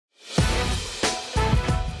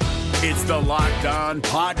It's the Locked On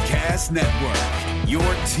Podcast Network, your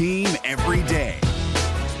team every day.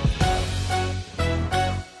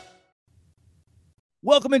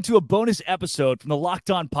 Welcome into a bonus episode from the Locked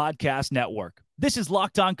On Podcast Network. This is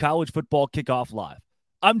Locked On College Football Kickoff Live.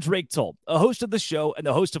 I'm Drake Toll, a host of the show and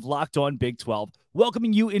the host of Locked On Big 12,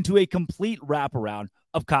 welcoming you into a complete wraparound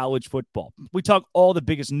of college football. We talk all the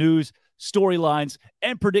biggest news, storylines,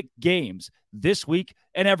 and predict games this week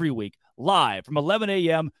and every week, live from 11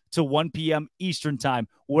 a.m. to 1 p.m. Eastern Time,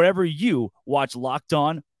 wherever you watch Locked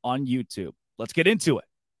On YouTube. Let's get into it.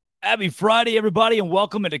 Happy Friday, everybody, and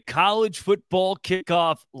welcome into College Football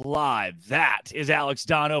Kickoff Live. That is Alex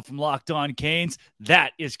Dono from Locked On Canes.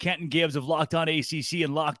 That is Kenton Gibbs of Locked On ACC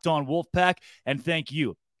and Locked On Wolfpack. And thank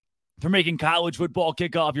you for making College Football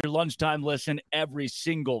Kickoff your lunchtime listen every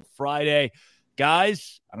single Friday.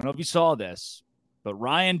 Guys, I don't know if you saw this, but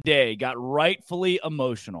Ryan Day got rightfully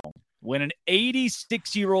emotional when an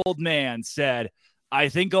 86-year-old man said, "I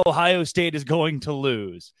think Ohio State is going to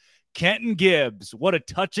lose." Kenton Gibbs, what a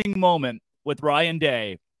touching moment with Ryan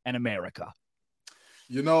Day and America.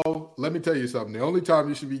 You know, let me tell you something. The only time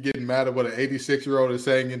you should be getting mad at what an 86-year-old is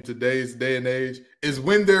saying in today's day and age is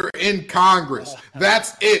when they're in Congress.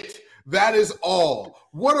 That's it. That is all.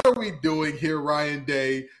 What are we doing here, Ryan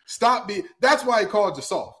Day? Stop being – that's why he called you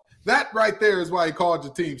soft. That right there is why he called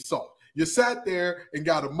your team soft. You sat there and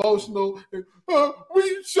got emotional.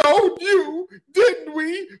 We showed you, didn't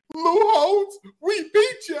we? Lou Holtz, we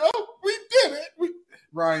beat you. We did it.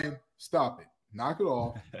 Ryan, stop it. Knock it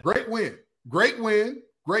off. Great win. Great win.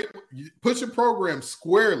 Great. Put your program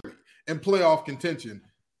squarely in playoff contention.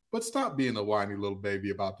 But stop being a whiny little baby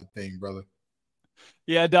about the thing, brother.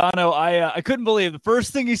 Yeah, Dono, I couldn't believe the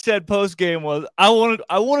first thing he said post-game was, I want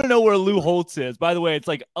to know where Lou Holtz is. By the way, it's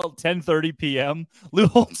like 10:30 p.m. Lou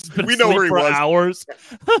Holtz has been asleep for hours.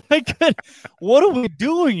 What are we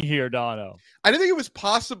doing here, Dono? I didn't think it was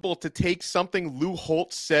possible to take something Lou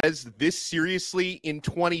Holtz says this seriously in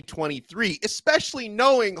 2023, especially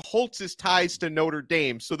knowing Holtz's ties to Notre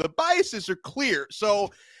Dame. So the biases are clear.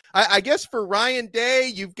 So I guess for Ryan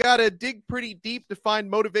Day, you've got to dig pretty deep to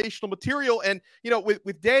find motivational material. And, you know,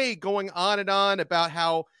 with Day going on and on about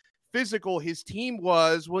how physical his team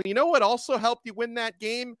was, well, you know what also helped you win that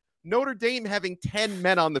game? Notre Dame having 10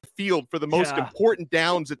 men on the field for the most important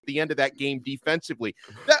downs at the end of that game defensively.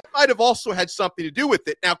 That might have also had something to do with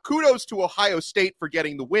it. Now, kudos to Ohio State for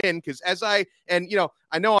getting the win, because I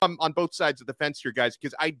know I'm on both sides of the fence here, guys,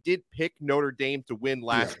 because I did pick Notre Dame to win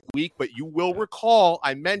last week, but you will recall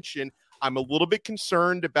I mentioned I'm a little bit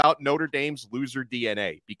concerned about Notre Dame's loser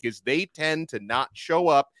DNA because they tend to not show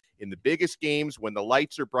up in the biggest games when the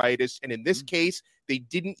lights are brightest. And in this case, they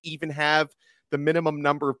didn't even have the minimum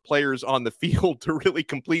number of players on the field to really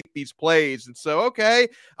complete these plays. And so,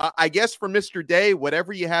 I guess for Mr. Day,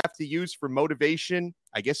 whatever you have to use for motivation,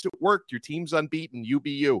 I guess it worked. Your team's unbeaten,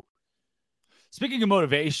 UBU. Speaking of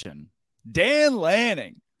motivation, Dan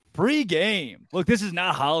Lanning, pre-game. Look, this is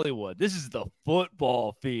not Hollywood. This is the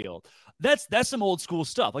football field. That's some old school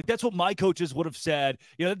stuff. Like, that's what my coaches would have said.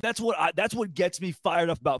 You know, that's what gets me fired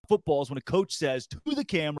up about football is when a coach says to the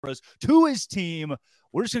cameras, to his team,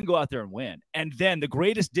 we're just going to go out there and win. And then the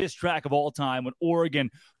greatest diss track of all time when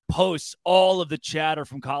Oregon posts all of the chatter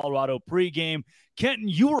from Colorado pregame. Kenton,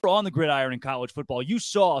 you were on the gridiron in college football. You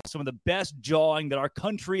saw some of the best jawing that our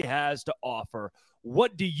country has to offer.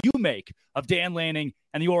 What do you make of Dan Lanning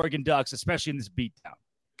and the Oregon Ducks, especially in this beatdown?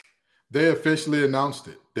 They officially announced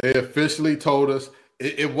it. They officially told us.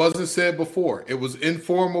 It wasn't said before. It was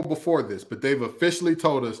informal before this, but they've officially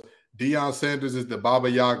told us Deion Sanders is the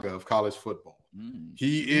Baba Yaga of college football.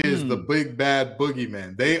 He is the big bad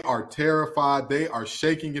boogeyman. They are terrified. They are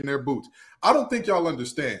shaking in their boots. I don't think y'all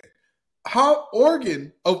understand how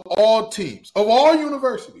Oregon, of all teams, of all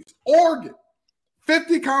universities, Oregon,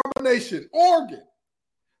 50 combination, Oregon,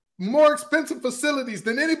 more expensive facilities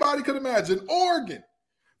than anybody could imagine, Oregon,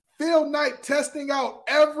 Phil Knight testing out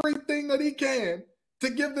everything that he can to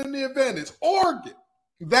give them the advantage. Oregon,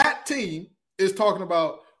 that team is talking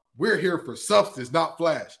about, we're here for substance, not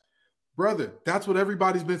flash. Brother, that's what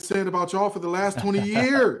everybody's been saying about y'all for the last 20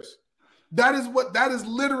 years. That is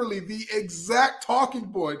literally the exact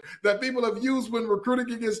talking point that people have used when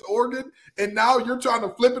recruiting against Oregon, and now you're trying to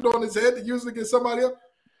flip it on his head to use it against somebody else.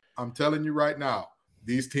 I'm telling you right now,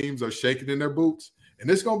 these teams are shaking in their boots,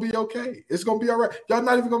 and it's going to be okay. It's going to be all right. Y'all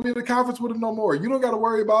not even going to be in the conference with them no more. You don't got to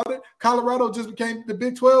worry about it. Colorado just became the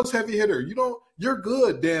Big 12's heavy hitter. You're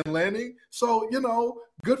good, Dan Lanning. So,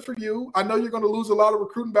 Good for you. I know you're going to lose a lot of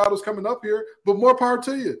recruiting battles coming up here, but more power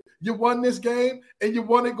to you. You won this game, and you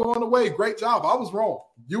won it going away. Great job. I was wrong.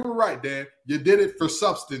 You were right, Dan. You did it for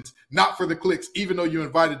substance, not for the clicks, even though you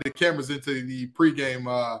invited the cameras into the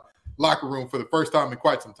pregame locker room for the first time in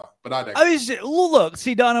quite some time. But I mean, look,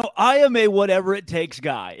 see, Dono, I am a whatever it takes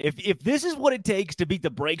guy. If this is what it takes to beat the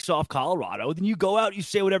brakes off Colorado, then you go out, you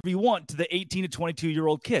say whatever you want to the 18 to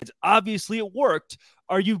 22-year-old kids. Obviously, it worked.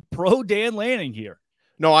 Are you pro Dan Lanning here?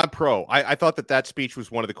 No, I'm pro. I thought that speech was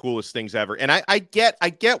one of the coolest things ever. And I get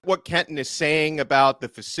what Kenton is saying about the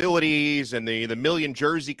facilities and the million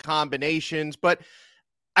jersey combinations, but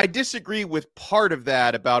I disagree with part of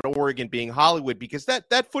that about Oregon being Hollywood, because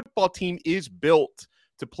that football team is built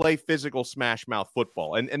to play physical smash mouth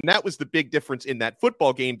football. And that was the big difference in that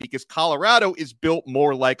football game, because Colorado is built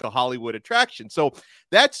more like a Hollywood attraction. So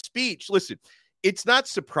that speech, listen, it's not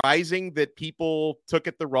surprising that people took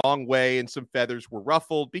it the wrong way and some feathers were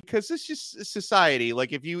ruffled, because it's just society.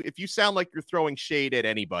 Like if you sound like you're throwing shade at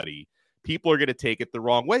anybody, people are going to take it the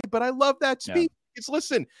wrong way. But I love that speech. Yeah. It's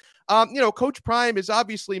listen, Coach Prime is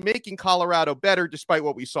obviously making Colorado better, despite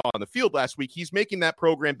what we saw on the field last week. He's making that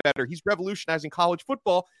program better. He's revolutionizing college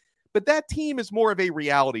football. But that team is more of a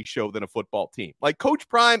reality show than a football team. Like Coach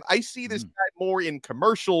Prime, I see this guy more in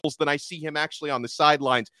commercials than I see him actually on the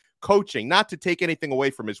sidelines coaching. Not to take anything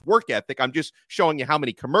away from his work ethic, I'm just showing you how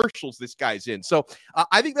many commercials this guy's in. So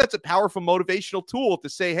I think that's a powerful motivational tool to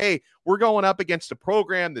say, hey, we're going up against a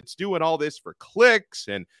program that's doing all this for clicks,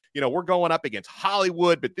 and we're going up against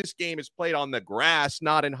Hollywood, but this game is played on the grass,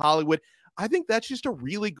 not in Hollywood. I think that's just a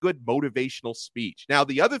really good motivational speech. Now,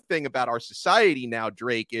 the other thing about our society now,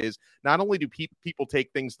 Drake, is not only do people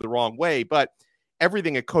take things the wrong way, but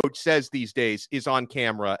everything a coach says these days is on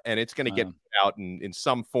camera, and it's going to get out in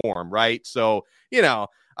some form, right? So,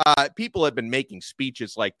 people have been making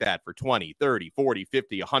speeches like that for 20, 30, 40,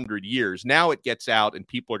 50, 100 years. Now it gets out, and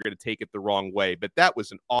people are going to take it the wrong way. But that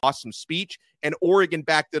was an awesome speech, and Oregon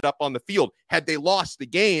backed it up on the field. Had they lost the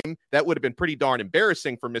game, that would have been pretty darn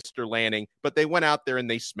embarrassing for Mr. Lanning, but they went out there and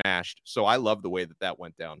they smashed. So I love the way that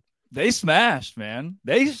went down. They smashed, man.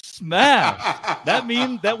 They smashed.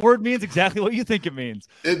 That word means exactly what you think it means.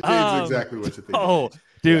 It means exactly what you think. Oh,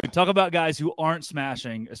 dude, talk about guys who aren't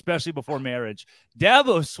smashing, especially before marriage.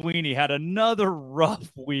 Dabo Sweeney had another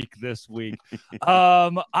rough week this week.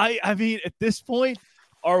 I mean, at this point,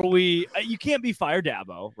 you can't be fired,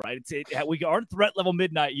 Dabo, right? We aren't threat level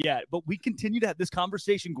midnight yet, but we continue to have this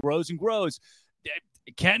conversation grows and grows.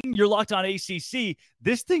 Kenton, you're locked on ACC.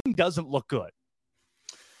 This thing doesn't look good.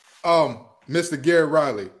 Mr. Garrett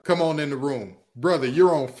Riley, come on in the room. Brother,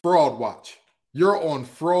 you're on fraud watch. You're on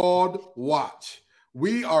fraud watch.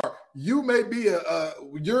 You may be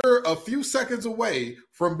you're a few seconds away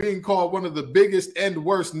from being called one of the biggest and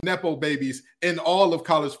worst Nepo babies in all of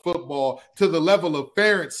college football, to the level of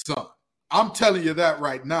Ferentz son. I'm telling you that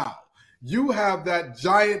right now. You have that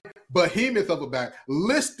giant behemoth of a back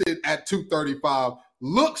listed at 235,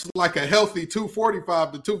 looks like a healthy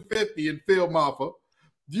 245 to 250 in Phil Maffa.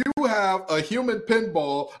 You have a human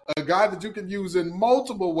pinball, a guy that you can use in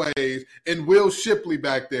multiple ways, and Will Shipley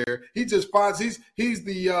back there. He just finds he's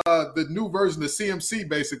the new version of CMC,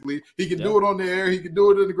 basically. He can do it on the air. He can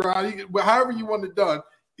do it in the ground. However you want it done,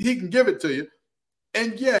 he can give it to you.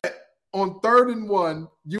 And yet, on 3rd and 1,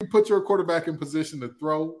 you put your quarterback in position to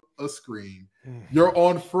throw a screen. You're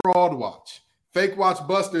on fraud watch. Fake Watch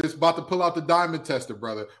Buster is about to pull out the diamond tester,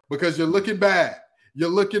 brother, because you're looking bad. You're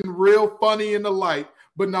looking real funny in the light.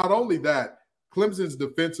 But not only that, Clemson's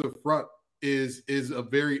defensive front is a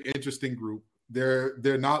very interesting group. They're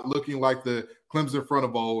not looking like the Clemson front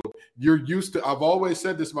of old. You're used to, I've always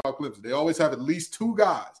said this about Clemson. They always have at least 2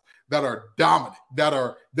 guys that are dominant,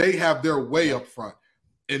 they have their way up front.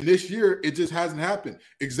 And this year, it just hasn't happened.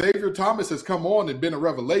 Xavier Thomas has come on and been a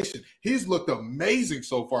revelation. He's looked amazing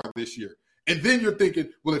so far this year. And then you're thinking,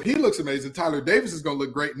 well, if he looks amazing, Tyler Davis is going to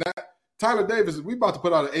look great. Now, Tyler Davis, we about to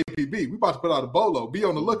put out an APB. We about to put out a bolo. Be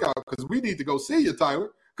on the lookout, because we need to go see you,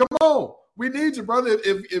 Tyler. Come on. We need you, brother.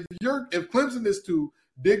 If Clemson is to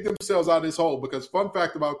dig themselves out of this hole, because fun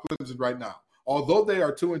fact about Clemson right now, although they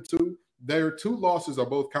are 2-2, their 2 losses are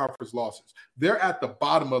both conference losses. They're at the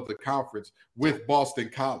bottom of the conference with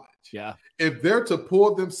Boston College. Yeah. If they're to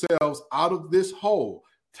pull themselves out of this hole,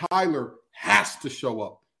 Tyler has to show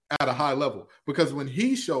up at a high level, because when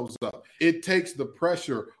he shows up, it takes the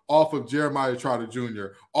pressure off of Jeremiah Trotter Jr.,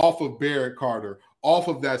 off of Barrett Carter, off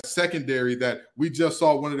of that secondary that we just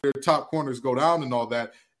saw one of their top corners go down and all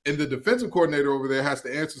that. And the defensive coordinator over there has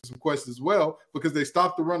to answer some questions as well, because they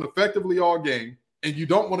stopped the run effectively all game, and you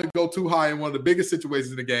don't want to go too high in one of the biggest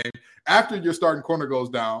situations in the game after your starting corner goes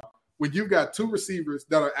down. when you've got two receivers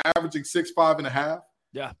that are averaging 6'5" and a half.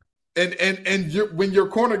 Yeah. And when your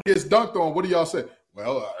corner gets dunked on, what do y'all say?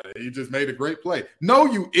 Well, he just made a great play. No,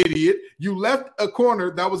 you idiot. You left a corner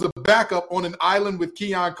that was a backup on an island with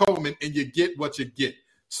Keon Coleman, and you get what you get.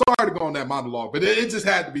 Sorry to go on that monologue, but it just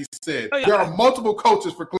had to be said. Oh, yeah. There are multiple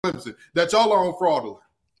coaches for Clemson that y'all are on fraudulent.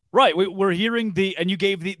 Right. We're hearing and you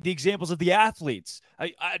gave the examples of the athletes.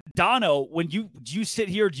 Dono, when you sit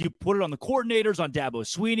here, do you put it on the coordinators, on Dabo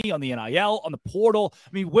Swinney, on the NIL, on the portal? I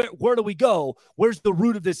mean, where do we go? Where's the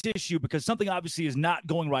root of this issue? Because something obviously is not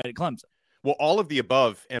going right at Clemson. Well, all of the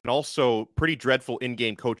above, and also pretty dreadful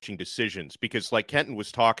in-game coaching decisions, because like Kenton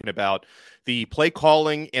was talking about, the play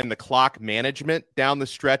calling and the clock management down the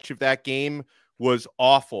stretch of that game was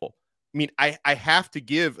awful. I mean, I have to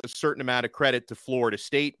give a certain amount of credit to Florida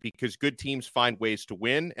State because good teams find ways to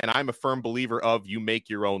win, and I'm a firm believer of you make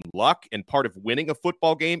your own luck, and part of winning a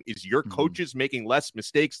football game is your coaches making less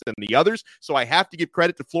mistakes than the others, so I have to give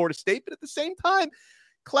credit to Florida State, but at the same time,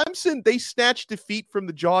 Clemson, they snatched defeat from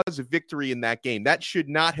the jaws of victory in that game. That should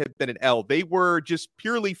not have been an L. They were just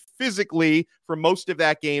purely physically, for most of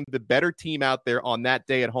that game, the better team out there on that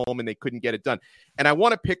day at home, and they couldn't get it done. And I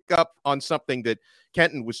want to pick up on something that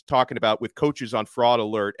Kenton was talking about with coaches on fraud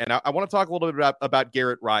alert, and I want to talk a little bit about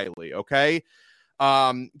Garrett Riley, okay?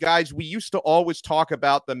 Guys, we used to always talk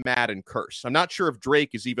about the Madden curse. I'm not sure if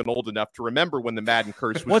Drake is even old enough to remember when the Madden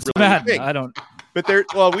curse was What's really Madden? big. I don't. But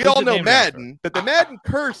we all know Madden, but the Madden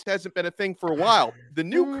curse hasn't been a thing for a while. The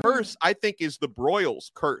new curse, I think, is the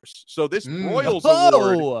Broyles curse. So this Broyles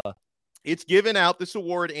award, it's given out, this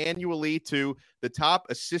award, annually to the top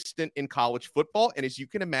assistant in college football. And as you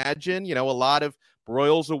can imagine, a lot of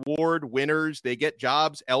Broyles Award winners, they get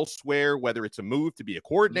jobs elsewhere, whether it's a move to be a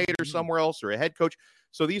coordinator somewhere else or a head coach.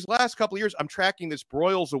 So these last couple of years, I'm tracking this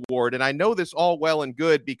Broyles Award, and I know this all well and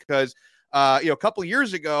good because a couple of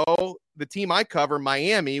years ago, the team I cover,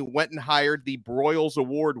 Miami, went and hired the Broyles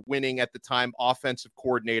Award winning at the time offensive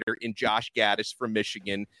coordinator in Josh Gaddis from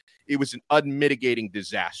Michigan. It was an unmitigating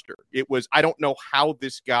disaster. I don't know how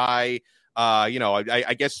this guy,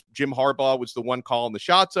 I guess Jim Harbaugh was the one calling the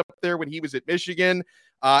shots up there when he was at Michigan.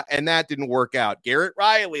 And that didn't work out. Garrett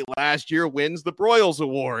Riley last year wins the Broyles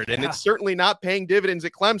Award, and it's certainly not paying dividends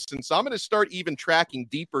at Clemson. So I'm going to start even tracking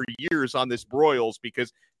deeper years on this Broyles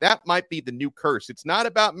because that might be the new curse. It's not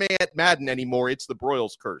about Madden anymore. It's the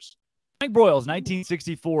Broyles curse. Mike Broyles,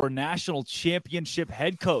 1964 national championship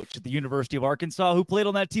head coach at the University of Arkansas, who played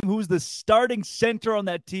on that team, who was the starting center on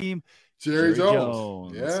that team. Jerry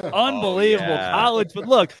Jones. Yeah. Unbelievable college. But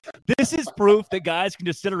look, this is proof that guys can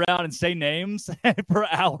just sit around and say names for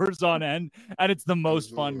hours on end, and it's the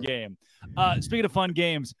most fun game. Speaking of fun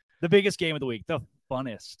games, the biggest game of the week, the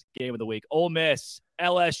funnest game of the week, Ole Miss,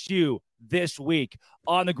 LSU this week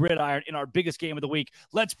on the gridiron in our biggest game of the week.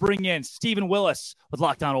 Let's bring in Stephen Willis with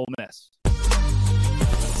Locked On Ole Miss.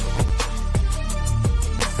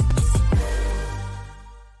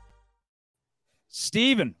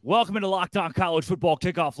 Steven, welcome into Locked On College Football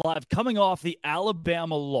Kickoff Live. Coming off the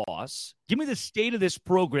Alabama loss, give me the state of this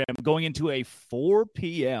program going into a 4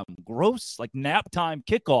 p.m. gross, like nap time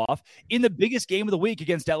kickoff in the biggest game of the week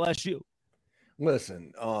against LSU.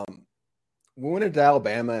 Listen, we went into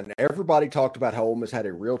Alabama, and everybody talked about how Ole Miss had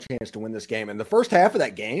a real chance to win this game. And the first half of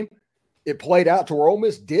that game, it played out to where Ole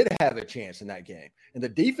Miss did have a chance in that game. And the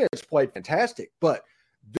defense played fantastic. But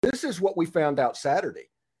this is what we found out Saturday.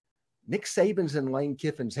 Nick Saban's in Lane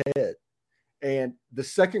Kiffin's head. And the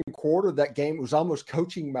second quarter of that game was almost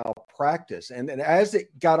coaching malpractice. And as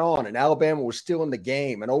it got on and Alabama was still in the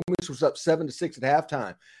game and Ole Miss was up 7-6 at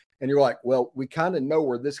halftime, and you're like, well, we kind of know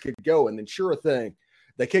where this could go. And then sure thing,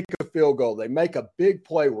 they kick a field goal. They make a big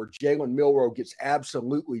play where Jalen Milroe gets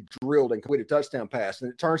absolutely drilled and complete a touchdown pass.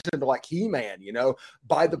 And it turns into like He-Man,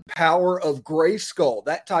 by the power of Grayskull,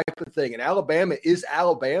 that type of thing. And Alabama is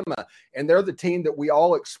Alabama. And they're the team that we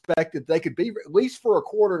all expected they could be, at least for a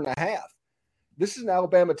quarter and a half. This is an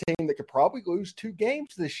Alabama team that could probably lose 2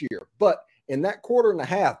 games this year. But in that quarter and a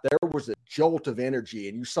half, there was a jolt of energy.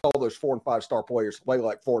 And you saw those 4- and 5-star players play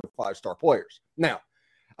like 4- and 5-star players. Now,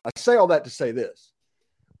 I say all that to say this.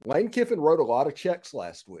 Lane Kiffin wrote a lot of checks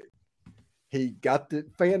last week. He got the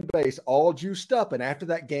fan base all juiced up, and after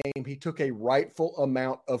that game, he took a rightful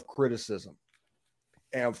amount of criticism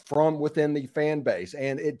and from within the fan base.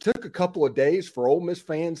 And it took a couple of days for Ole Miss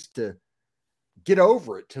fans to get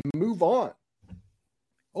over it, to move on.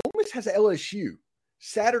 Ole Miss has LSU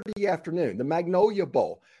Saturday afternoon, the Magnolia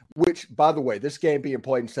Bowl, which, by the way, this game being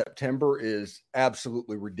played in September is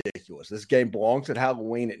absolutely ridiculous. This game belongs at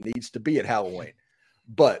Halloween. It needs to be at Halloween.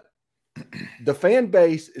 But the fan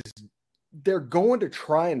base is they're going to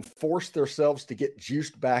try and force themselves to get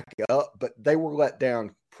juiced back up, but they were let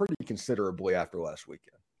down pretty considerably after last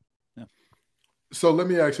weekend. Yeah. So let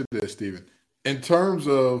me ask you this, Stephen. In terms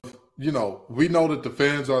of, we know that the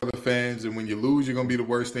fans are the fans, and when you lose, you're going to be the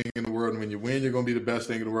worst thing in the world, and when you win, you're going to be the best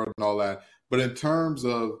thing in the world and all that. But in terms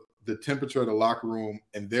of the temperature of the locker room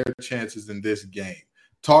and their chances in this game,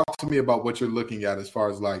 talk to me about what you're looking at as far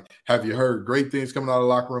as, have you heard great things coming out of the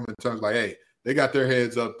locker room in terms of, hey, they got their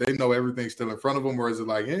heads up, they know everything's still in front of them, or is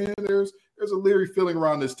it there's a leery feeling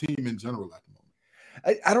around this team in general at the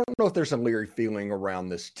moment? I don't know if there's a leery feeling around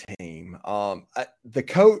this team. The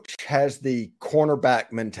coach has the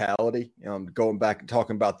cornerback mentality. Going back and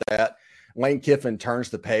talking about that, Lane Kiffin turns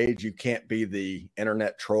the page. You can't be the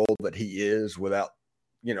internet troll that he is without,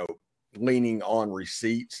 leaning on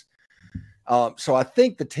receipts. So I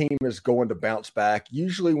think the team is going to bounce back.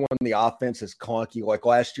 Usually when the offense is clunky, like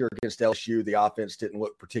last year against LSU, the offense didn't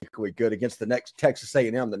look particularly good. Against the next Texas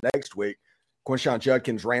A&M the next week, Quinshon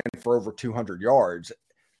Judkins ran for over 200 yards.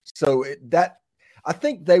 So I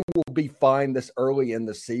think they will be fine this early in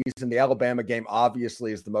the season. The Alabama game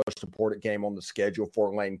obviously is the most important game on the schedule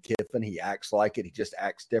for Lane Kiffin. He acts like it. He just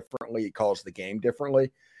acts differently. He calls the game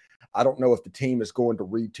differently. I don't know if the team is going to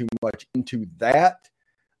read too much into that.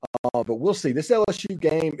 But we'll see. This LSU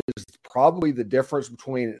game is probably the difference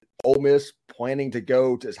between Ole Miss planning to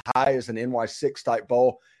go to as high as an NY6 type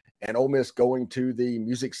bowl and Ole Miss going to the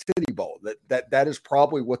Music City Bowl. That is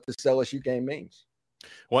probably what this LSU game means.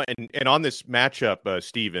 Well, and on this matchup,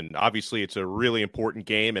 Stephen, obviously it's a really important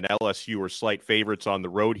game, and LSU are slight favorites on the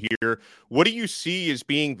road here. What do you see as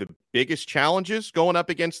being the biggest challenges going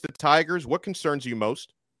up against the Tigers? What concerns you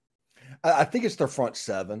most? I think it's their front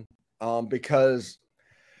seven, because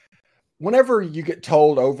whenever you get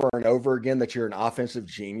told over and over again that you're an offensive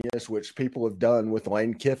genius, which people have done with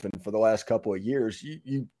Lane Kiffin for the last couple of years,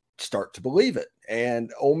 you start to believe it.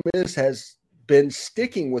 And Ole Miss has been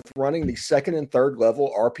sticking with running the second and third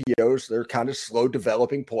level RPOs. They're kind of slow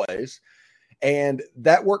developing plays. And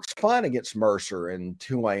that works fine against Mercer and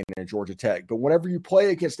Tulane and Georgia Tech. But whenever you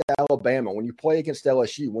play against Alabama, when you play against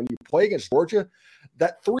LSU, when you play against Georgia,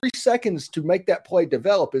 that 3 seconds to make that play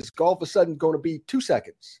develop is all of a sudden going to be 2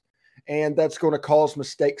 seconds. And that's going to cause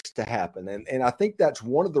mistakes to happen. And I think that's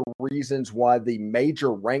one of the reasons why the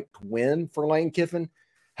major ranked win for Lane Kiffin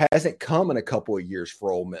hasn't come in a couple of years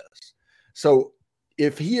for Ole Miss. So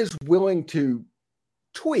if he is willing to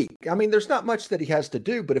tweak, I mean, there's not much that he has to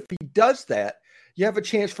do, but if he does that, you have a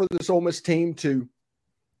chance for this Ole Miss team to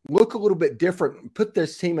look a little bit different and put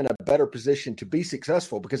this team in a better position to be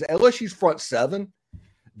successful, because LSU's front seven,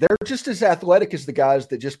 they're just as athletic as the guys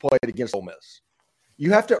that just played against Ole Miss.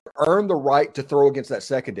 You have to earn the right to throw against that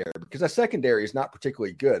secondary, because that secondary is not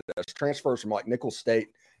particularly good. That's transfers from like Nicholls State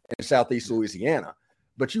and Southeast Louisiana.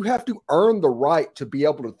 But you have to earn the right to be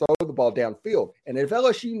able to throw the ball downfield. And if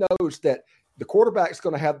LSU knows that the quarterback's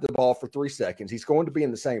going to have the ball for 3 seconds, he's going to be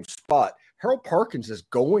in the same spot, Harold Perkins is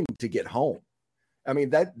going to get home. I mean,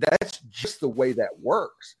 that's just the way that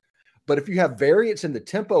works. But if you have variance in the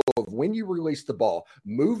tempo of when you release the ball,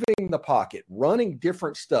 moving the pocket, running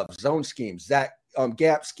different stuff, zone schemes,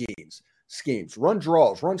 gap schemes, run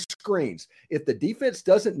draws, run screens. If the defense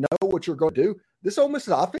doesn't know what you're going to do, this Ole Miss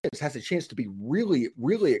offense has a chance to be really,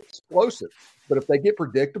 really explosive. But if they get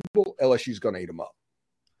predictable, LSU's going to eat them up.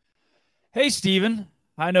 Hey, Stephen,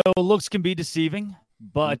 I know looks can be deceiving,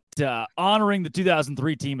 but honoring the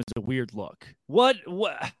 2003 team is a weird look.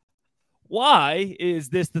 Why is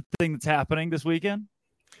this the thing that's happening this weekend?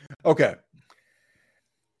 Okay.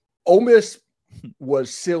 Ole Miss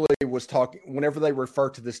was talking whenever they refer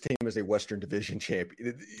to this team as a Western Division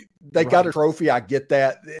champion. They got a trophy. I get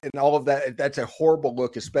that. And all of that. That's a horrible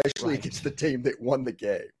look, especially against the team that won the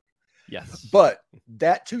game. Yes. But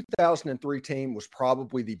that 2003 team was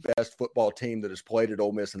probably the best football team that has played at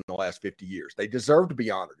Ole Miss in the last 50 years. They deserve to be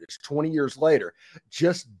honored. It's 20 years later.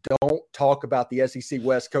 Just don't talk about the SEC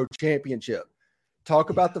West Coast Championship. Talk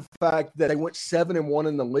about the fact that they went 7-1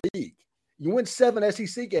 in the league. You win 7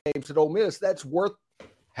 SEC games at Ole Miss, that's worth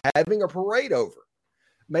having a parade over.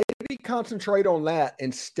 Maybe concentrate on that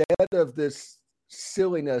instead of this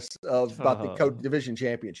silliness about the Coast Division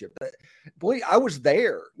Championship. Boy, I was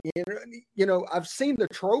there. You know, I've seen the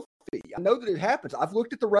trophy. I know that it happens. I've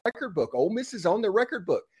looked at the record book. Ole Miss is on their record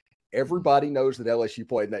book. Everybody knows that LSU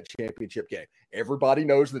played in that championship game. Everybody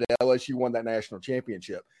knows that LSU won that national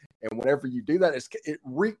championship. And whenever you do that, it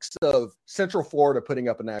reeks of Central Florida putting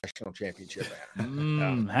up a national championship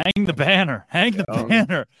banner. Hang the banner. Hang the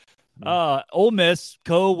banner. Ole Miss,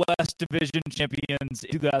 co-West Division champions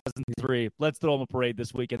in 2003. Let's throw them a parade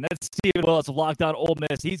this weekend. That's Stephen Willis of Locked On Ole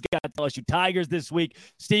Miss. He's got LSU Tigers this week.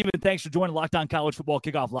 Stephen, thanks for joining Locked On College Football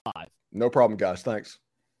Kickoff Live. No problem, guys. Thanks.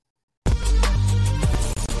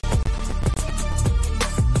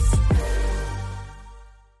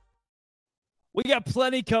 We got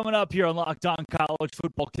plenty coming up here on Locked On College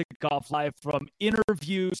Football Kickoff Live, from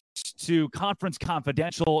interviews to Conference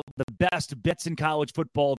Confidential, the best bets in college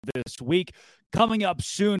football this week. Coming up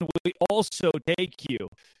soon, we also take you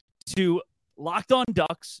to Locked On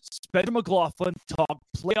Ducks, Spencer McLaughlin, talk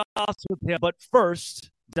playoffs with him. But first,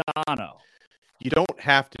 Dono. You don't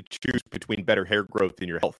have to choose between better hair growth and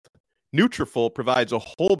your health. Nutrafol provides a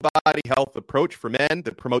whole body health approach for men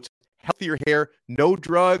that promotes healthier hair, no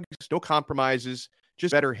drugs, no compromises,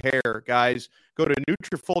 just better hair, guys. Go to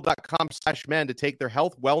Nutrafol.com/men to take their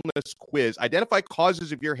health wellness quiz. Identify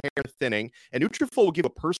causes of your hair thinning, and Nutrafol will give a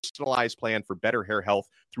personalized plan for better hair health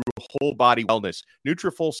through whole body wellness.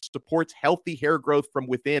 Nutrafol supports healthy hair growth from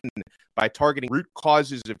within by targeting root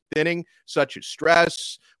causes of thinning, such as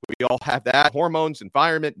stress. We all have that. Hormones,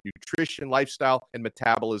 environment, nutrition, lifestyle, and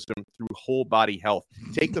metabolism through whole body health.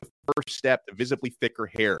 Take the first step to visibly thicker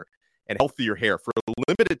hair and healthier hair. For a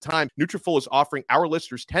limited time, Nutrafol is offering our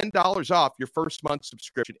listeners $10 off your first month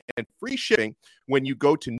subscription and free shipping when you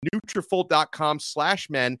go to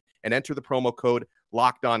Nutrafol.com/men and enter the promo code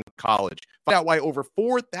LOCKEDONCollege. Find out why over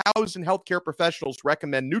 4,000 healthcare professionals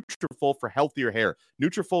recommend Nutrafol for healthier hair.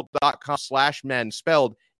 Nutrafol.com/men,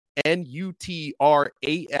 spelled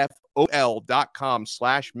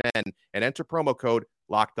Nutrafol.com/men, and enter promo code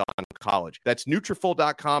LOCKEDONCollege. That's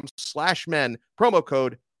Nutrafol.com/men, promo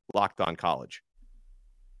code LOCKEDONCollege.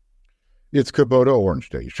 It's Kubota Orange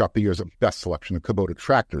Day. Shop the year's best selection of Kubota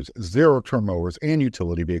tractors, zero-turn mowers, and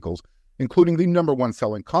utility vehicles, including the #1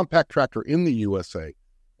 selling compact tractor in the USA.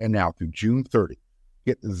 And now through June 30,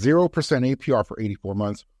 get 0% APR for 84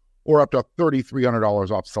 months or up to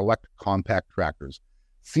 $3,300 off select compact tractors.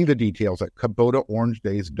 See the details at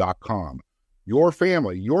KubotaOrangeDays.com. Your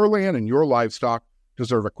family, your land, and your livestock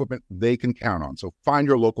deserve equipment they can count on. So find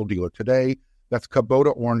your local dealer today. That's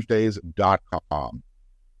KubotaOrangeDays.com.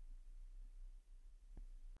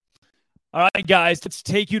 All right, guys, let's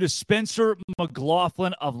take you to Spencer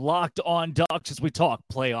McLaughlin of Locked On Ducks as we talk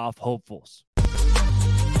playoff hopefuls.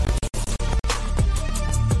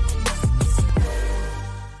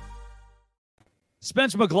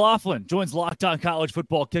 Spencer McLaughlin joins Locked On College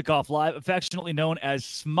Football Kickoff Live, affectionately known as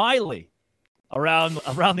Smiley around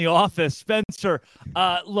the office. Spencer,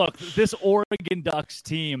 look, this Oregon Ducks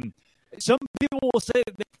team, some people will say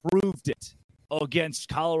that they proved it against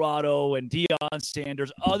Colorado and Deion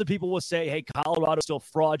Sanders. Other people will say, hey, Colorado's still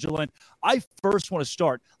fraudulent. I first want to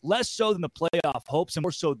start, less so than the playoff hopes and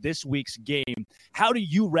more so this week's game. How do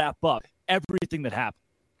you wrap up everything that happened?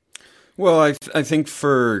 Well, I think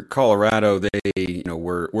for Colorado, they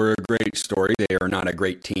were a great story. They are not a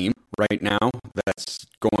great team right now. That's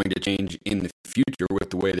going to change in the future with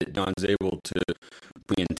the way that Don's able to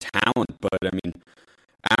bring in talent. But I mean,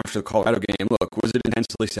 after the Colorado game, look, was it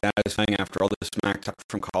intensely satisfying after all the smack talk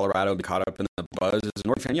from Colorado to be caught up in the buzz as an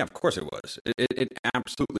Oregon fan? Yeah, of course it was. It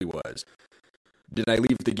absolutely was. Did I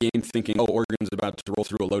leave the game thinking, oh, Oregon's about to roll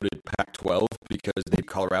through a loaded Pac-12 because they beat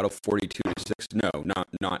Colorado 42-6? No,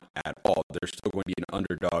 not at all. They're still going to be an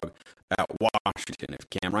underdog at Washington. If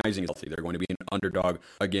Cam Rising is healthy, they're going to be an underdog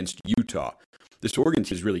against Utah. This Oregon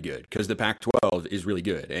team is really good because the Pac-12 is really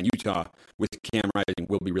good, and Utah with Cam Rising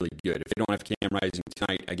will be really good. If they don't have Cam Rising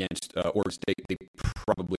tonight against Oregon State, they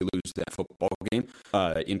probably lose that football game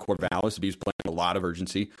in Corvallis. He's playing a lot of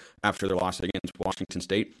urgency after their loss against Washington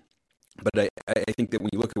State. But I think that when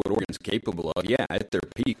you look at what Oregon's capable of, yeah, at their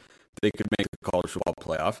peak, they could make the college football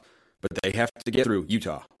playoff, but they have to get through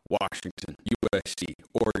Utah, Washington, USC,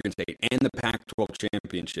 Oregon State, and the Pac-12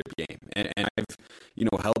 championship game. And I've,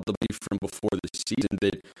 held the belief from before the season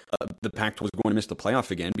that the Pac-12 was going to miss the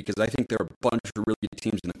playoff again because I think there are a bunch of really good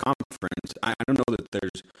teams in the conference. I don't know that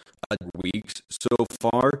there's weeks so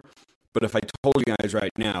far, but if I told you guys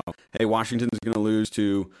right now, hey, Washington's going to lose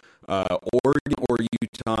to Oregon or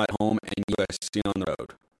Utah at home and USC on the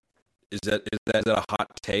road, is that a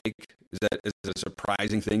hot take? Is that a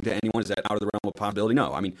surprising thing to anyone? Is that out of the realm of possibility?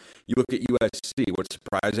 No. I mean, you look at USC. Would it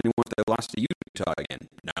surprise anyone if they lost to Utah again?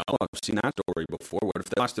 No, I've seen that story before. What if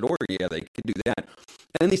they lost to Oregon? Yeah, they could do that.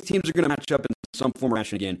 And these teams are going to match up in some form or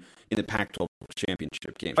fashion again in the Pac-12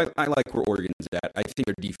 championship game. I like where Oregon's at. I think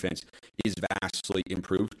their defense is vastly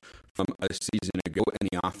improved from a season ago, and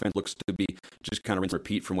the offense looks to be just kind of rinse and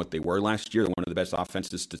repeat from what they were last year. They're one of the best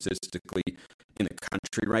offenses statistically in the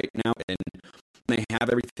country right now, and they have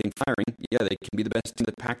everything firing. Yeah, they can be the best team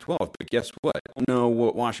in the Pac-12 Pac-12. But guess what? I don't know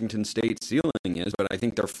what Washington State's ceiling is, but I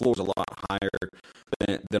think their floor is a lot higher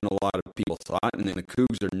than a lot of people thought. And then the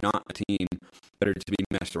Cougs are not a team that are to be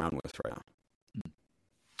messed around with right now.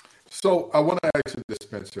 So I want to ask you this,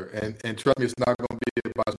 Spencer, and trust me, it's not going to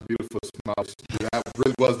be about a beautiful smile. That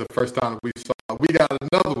really was the first time we saw. We got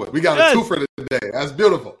another one. We got a twofer today. That's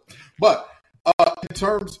beautiful. But in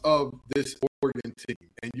terms of this Oregon team,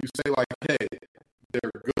 and you say like, hey,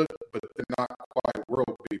 they're good, but they're not quite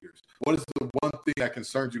world beaters. What is the one thing that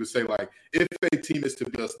concerns you to say, like, if a team is to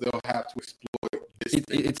beat us, they'll have to exploit this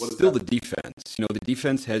thing? It's still the defense. You know, the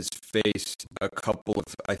defense has faced a couple of,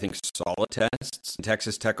 I think, solid tests.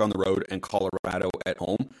 Texas Tech on the road and Colorado at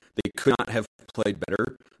home. They could not have played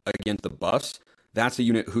better against the Buffs. That's a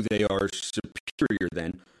unit who they are superior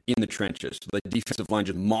than in the trenches. The defensive line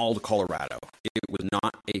just mauled Colorado. It was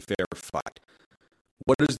not a fair fight.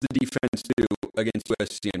 What does the defense do against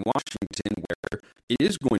USC and Washington, where it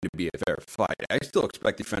is going to be a fair fight? I still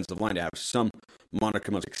expect the defensive line to have some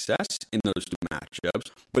modicum of success in those two matchups,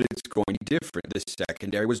 but it's going to be different. The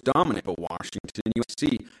secondary was dominant, but Washington and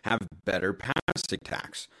USC have better passing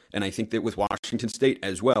attacks. And I think that with Washington State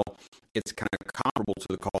as well, it's kind of comparable to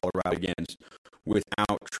the Colorado against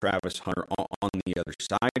without Travis Hunter on the other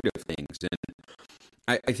side of things. And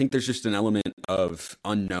I think there's just an element of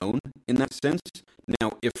unknown in that sense.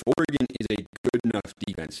 Now, if Oregon is a good enough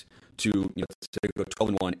defense to, let's say, go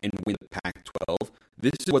 12-1 and win the Pac-12,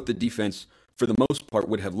 this is what the defense, for the most part,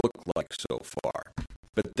 would have looked like so far.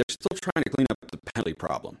 But they're still trying to clean up the penalty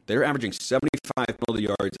problem. They're averaging 75 penalty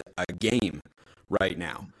yards a game right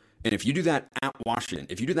now. And if you do that at Washington,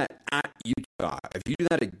 if you do that at Utah, if you do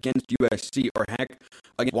that against USC, or heck,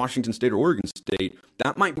 against Washington State or Oregon State,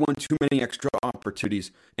 that might be one too many extra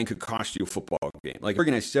opportunities and could cost you a football game. Like,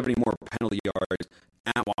 Oregon has 70 more penalty yards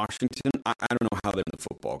at Washington. I don't know how they're in the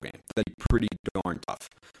football game. That'd be pretty darn tough.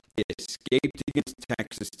 They escaped against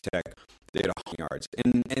Texas Tech. They had 100 yards.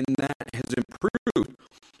 And that has improved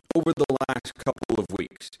over the last couple of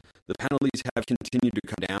weeks. The penalties have continued to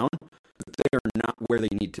come down, but they are not where they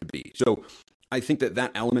need to be. So I think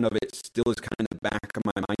that element of it still is kind of in the back of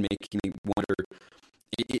my mind, making me wonder,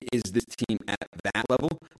 is this team at that level?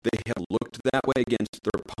 They have looked that way against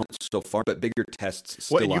their opponents so far, but bigger tests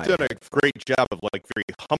still lie. You've done a great job of very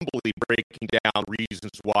humbly breaking down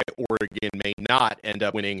reasons why Oregon may not end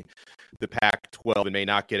up winning the Pac-12 and may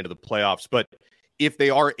not get into the playoffs. But if they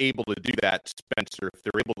are able to do that, Spencer, if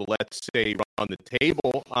they're able to, let's say, run the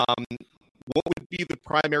table, what would be the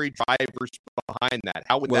primary drivers behind that?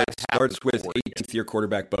 How would that happen? It starts with 18th-year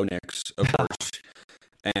quarterback Bo Nix, of course.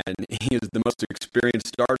 And he is the most experienced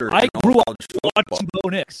starter. I grew up watching Bo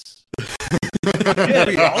Nix. Yeah,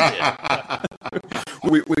 we all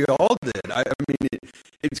did. We all did. I mean,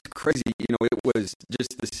 it's crazy. You know, it was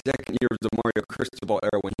just the second year of the Mario Cristobal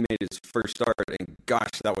era when he made his first start, and gosh,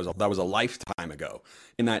 that was a lifetime ago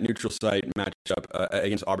in that neutral site matchup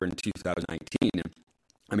against Auburn in 2019. And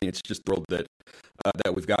I mean, it's just thrilled that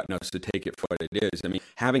we've gotten us to take it for what it is. I mean,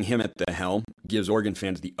 having him at the helm gives Oregon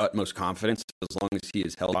fans the utmost confidence. As long as he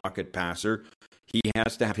is held pocket passer, he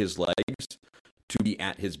has to have his legs to be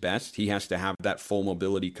at his best. He has to have that full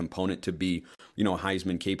mobility component to be, a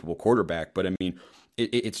Heisman capable quarterback. But I mean,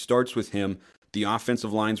 it starts with him. The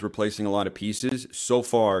offensive line's replacing a lot of pieces. So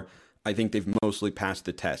far, I think they've mostly passed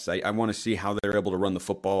the test. I want to see how they're able to run the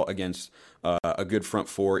football against a good front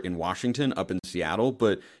four in Washington, up in Seattle.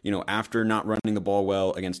 But, after not running the ball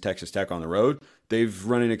well against Texas Tech on the road, they've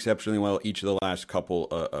run it exceptionally well each of the last couple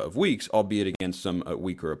of weeks, albeit against some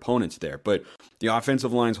weaker opponents there. But the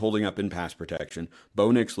offensive line's holding up in pass protection. Bo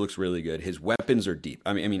Nix looks really good. His weapons are deep.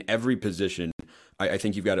 I mean, every position, I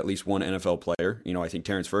think you've got at least one NFL player. I think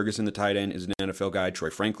Terrence Ferguson, the tight end, is an NFL guy. Troy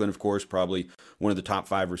Franklin, of course, probably one of the top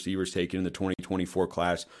 5 receivers taken in the 2024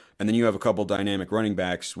 class. And then you have a couple dynamic running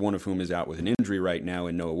backs, one of whom is out with an injury right now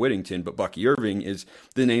in Noah Whittington. But Bucky Irving is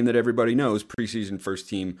the name that everybody knows, preseason first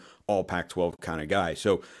team, all Pac-12 kind of guy.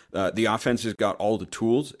 So the offense has got all the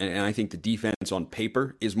tools, and I think the defense on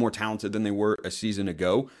paper is more talented than they were a season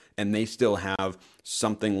ago, and they still have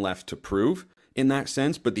something left to prove in that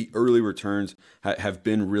sense, but the early returns have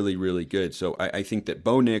been really, really good. So I think that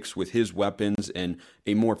Bo Nix, with his weapons and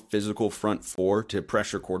a more physical front four to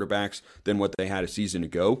pressure quarterbacks than what they had a season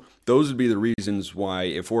ago, those would be the reasons why,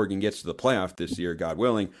 if Oregon gets to the playoff this year, God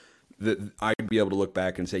willing, that I'd be able to look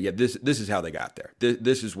back and say, yeah, this is how they got there.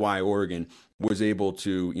 This is why Oregon was able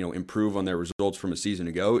to improve on their results from a season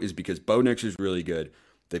ago, is because Bo Nix is really good.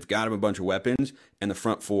 They've got him a bunch of weapons, and the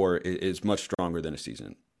front four is much stronger than a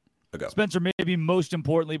season. ago. Spencer, maybe most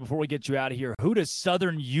importantly, before we get you out of here, who does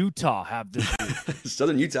Southern Utah have this week?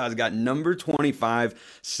 Southern Utah's got number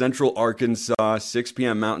 25 Central Arkansas, 6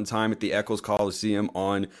 p.m. Mountain Time at the Eccles Coliseum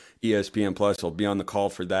on ESPN+. I'll be on the call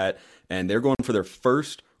for that. And they're going for their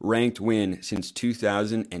first ranked win since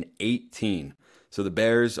 2018. So the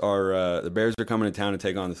Bears are coming to town to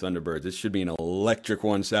take on the Thunderbirds. This should be an electric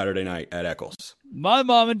one Saturday night at Eccles. My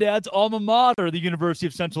mom and dad's alma mater, the University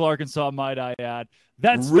of Central Arkansas, might I add.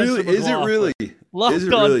 That's really, is it really?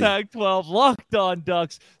 Locked on Pac-12, Locked on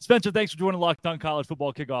Ducks. Spencer, thanks for joining Locked on College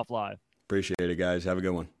Football Kickoff Live. Appreciate it, guys. Have a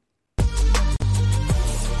good one.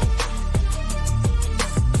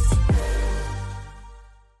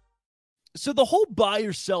 So the whole buy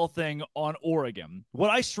or sell thing on Oregon, what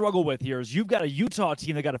I struggle with here is you've got a Utah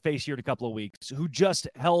team that got to face here in a couple of weeks who just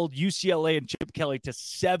held UCLA and Chip Kelly to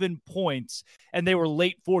 7 points, and they were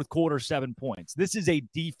late fourth quarter 7 points. This is a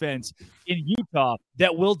defense in Utah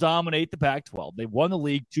that will dominate the Pac-12. They won the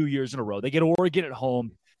league 2 years in a row. They get Oregon at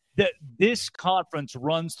home. This conference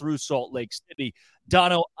runs through Salt Lake City.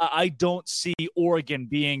 Dono, I don't see Oregon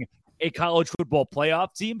being a college football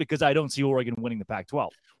playoff team because I don't see Oregon winning the Pac-12.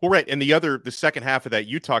 Well, right. And the second half of that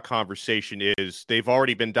Utah conversation is they've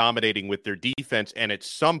already been dominating with their defense. And at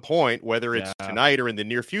some point, whether it's tonight or in the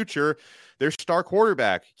near future, their star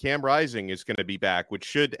quarterback, Cam Rising, is going to be back, which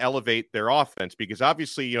should elevate their offense because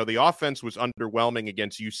obviously, the offense was underwhelming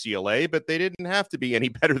against UCLA, but they didn't have to be any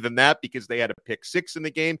better than that because they had a pick 6 in the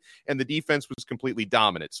game and the defense was completely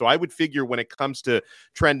dominant. So I would figure when it comes to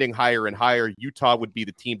trending higher and higher, Utah would be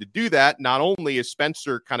the team to do that. Not only, as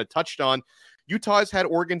Spencer kind of touched on, Utah has had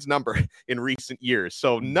Oregon's number in recent years.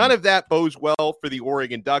 So none of that bodes well for the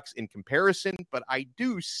Oregon Ducks in comparison, but I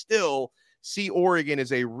do still see Oregon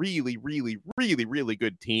as a really, really, really, really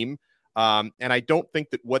good team. And I don't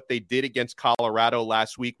think that what they did against Colorado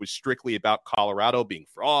last week was strictly about Colorado being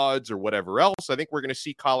frauds or whatever else. I think we're going to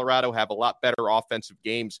see Colorado have a lot better offensive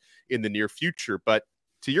games in the near future. But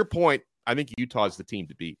to your point, I think Utah is the team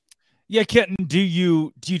to beat. Yeah, Kenton, do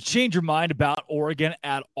you change your mind about Oregon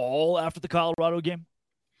at all after the Colorado game?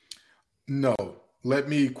 No. Let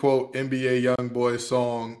me quote NBA Youngboy's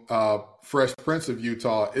song, Fresh Prince of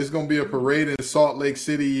Utah. It's going to be a parade in Salt Lake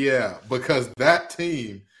City, yeah, because that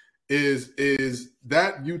team is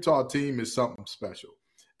that Utah team is something special.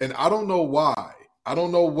 And I don't know why. I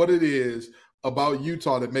don't know what it is about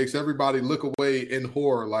Utah that makes everybody look away in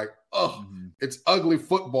horror like, it's ugly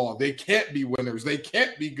football. They can't be winners. They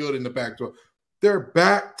can't be good in the Pac-12. They're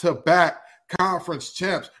back-to-back conference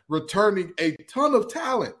champs, returning a ton of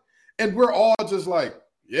talent. And we're all just like,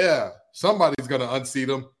 yeah, somebody's going to unseat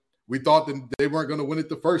them. We thought that they weren't going to win it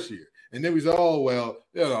the first year. And then we said, oh, well,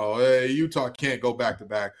 Utah can't go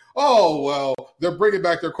back-to-back. Oh, well, they're bringing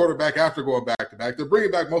back their quarterback after going back-to-back. They're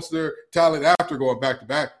bringing back most of their talent after going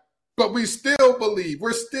back-to-back. But we still believe.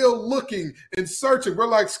 We're still looking and searching. We're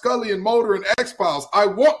like Scully and Mulder and X-Files. I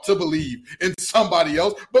want to believe in somebody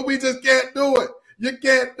else, but we just can't do it. You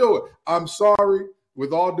can't do it. I'm sorry.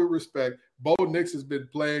 With all due respect, Bo Nix has been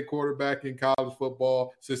playing quarterback in college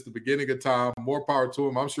football since the beginning of time. More power to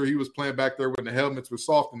him. I'm sure he was playing back there when the helmets were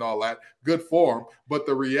soft and all that. Good for him. But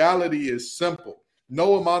the reality is simple.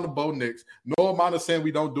 No amount of Bo Nix, no amount of saying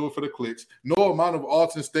we don't do it for the clicks, no amount of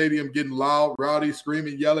Alton Stadium getting loud, rowdy,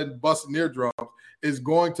 screaming, yelling, busting eardrums is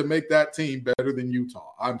going to make that team better than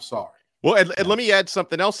Utah. I'm sorry. Well, and let me add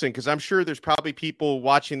something else in, because I'm sure there's probably people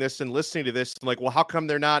watching this and listening to this like, well, how come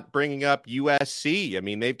they're not bringing up USC? I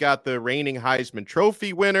mean, they've got the reigning Heisman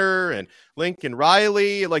Trophy winner and Lincoln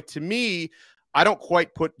Riley. Like, to me, I don't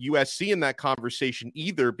quite put USC in that conversation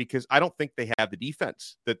either, because I don't think they have the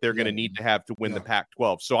defense that they're going to need to have to win the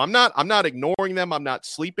Pac-12. So I'm not ignoring them. I'm not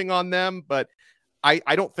sleeping on them, but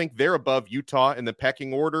I don't think they're above Utah in the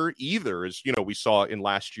pecking order either, as we saw in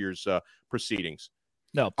last year's proceedings.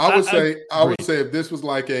 No, I would say if this was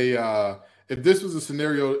like if this was a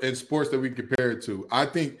scenario in sports that we compare it to, I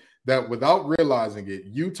think that without realizing it,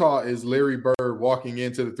 Utah is Larry Bird walking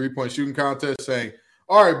into the 3-point shooting contest saying,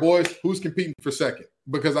 all right, boys, who's competing for second?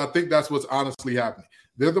 Because I think that's what's honestly happening.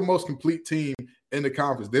 They're the most complete team in the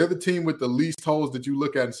conference. They're the team with the least holes that you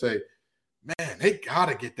look at and say, man, they got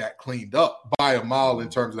to get that cleaned up by a mile in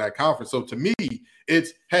terms of that conference. So to me,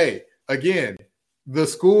 it's, hey, again, the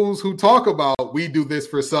schools who talk about we do this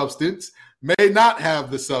for substance may not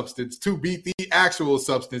have the substance to beat the actual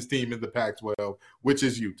substance team in the Pac-12, which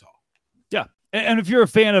is Utah. Yeah. And if you're a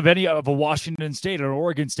fan of any of a Washington State or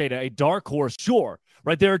Oregon State, a dark horse, sure.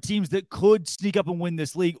 Right, there are teams that could sneak up and win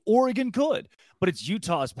this league. Oregon could, but it's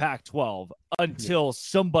Utah's Pac-12 until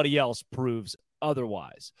somebody else proves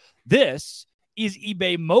otherwise. This is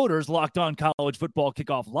eBay Motors Locked On College Football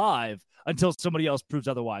Kickoff Live. until somebody else proves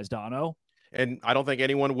otherwise, Dono. And I don't think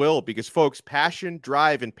anyone will, because, folks, passion,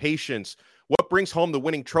 drive, and patience, what brings home the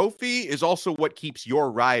winning trophy is also what keeps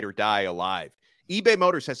your ride or die alive. eBay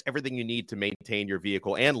Motors has everything you need to maintain your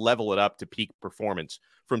vehicle and level it up to peak performance.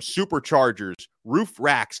 From superchargers, roof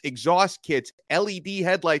racks, exhaust kits, LED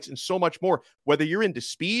headlights, and so much more. Whether you're into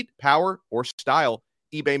speed, power, or style,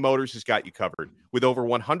 eBay Motors has got you covered. With over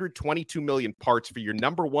 122 million parts for your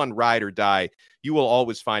number one ride or die, you will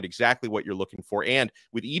always find exactly what you're looking for. And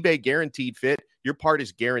with eBay Guaranteed Fit, your part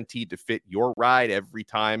is guaranteed to fit your ride every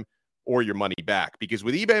time or your money back. Because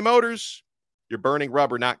with eBay Motors, you're burning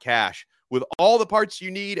rubber, not cash. With all the parts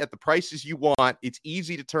you need at the prices you want, it's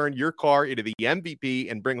easy to turn your car into the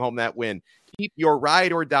MVP and bring home that win. Keep your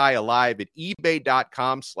ride or die alive at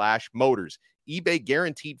ebay.com/motors. eBay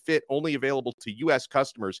Guaranteed Fit, only available to U.S.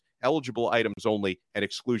 customers, eligible items only, and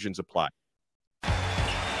exclusions apply.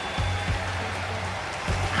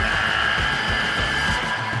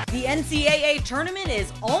 The NCAA tournament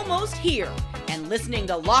is almost here, and listening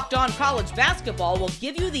to Locked On College Basketball will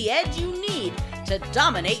give you the edge you need to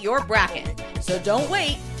dominate your bracket. So don't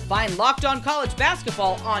wait. Find Locked On College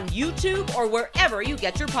Basketball on YouTube or wherever you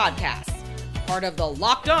get your podcasts. Part of the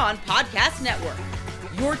Locked On Podcast Network.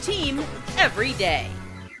 Your team every day.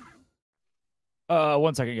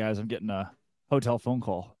 1 second, guys. I'm getting a hotel phone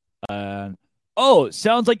call.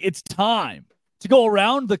 Sounds like it's time to go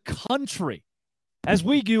around the country as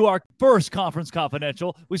we do our first Conference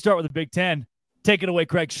Confidential. We start with the Big Ten. Take it away,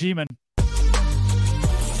 Craig Sheeman.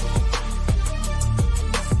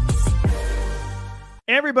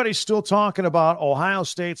 Everybody's still talking about Ohio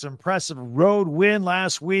State's impressive road win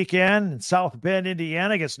last weekend in South Bend,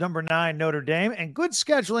 Indiana against number 9 Notre Dame, and good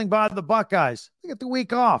scheduling by the Buckeyes. They get the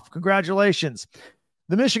week off. Congratulations.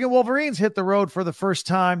 The Michigan Wolverines hit the road for the first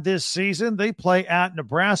time this season. They play at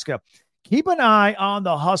Nebraska. Keep an eye on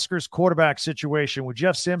the Huskers quarterback situation when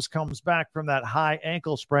Jeff Sims comes back from that high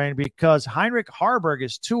ankle sprain, because Heinrich Harburg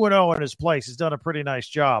is 2-0 in his place. He's done a pretty nice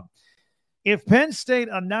job. If Penn State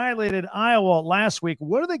annihilated Iowa last week,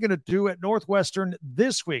 what are they going to do at Northwestern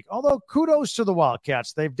this week? Although kudos to the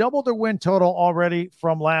Wildcats. They've doubled their win total already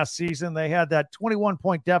from last season. They had that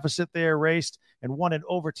 21-point deficit they erased and won in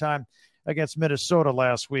overtime against Minnesota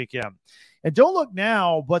last weekend. And don't look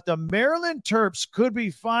now, but the Maryland Terps could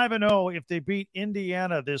be 5-0 if they beat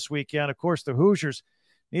Indiana this weekend. Of course, the Hoosiers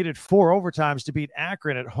needed 4 overtimes to beat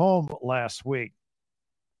Akron at home last week.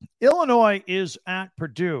 Illinois is at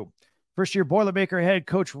Purdue. First-year Boilermaker head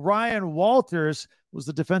coach Ryan Walters was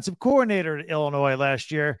the defensive coordinator at Illinois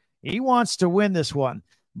last year. He wants to win this one.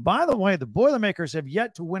 By the way, the Boilermakers have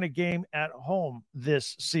yet to win a game at home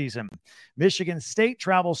this season. Michigan State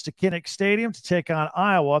travels to Kinnick Stadium to take on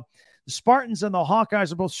Iowa. The Spartans and the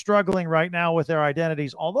Hawkeyes are both struggling right now with their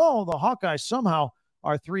identities, although the Hawkeyes somehow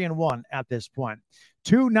are 3-1 at this point.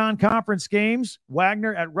 2 non-conference games,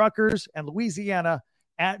 Wagner at Rutgers and Louisiana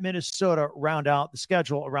at Minnesota, round out the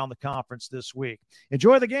schedule around the conference this week.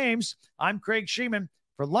 Enjoy the games. I'm Craig Sheeman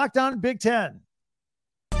for Locked On Big Ten.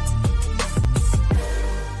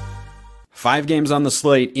 5 games on the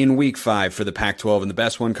slate in Week 5 for the Pac-12, and the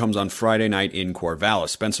best one comes on Friday night in Corvallis.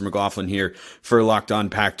 Spencer McLaughlin here for Locked On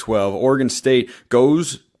Pac-12. Oregon State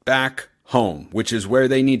goes back home, which is where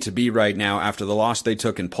they need to be right now after the loss they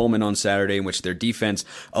took in Pullman on Saturday, in which their defense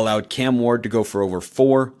allowed Cam Ward to go for over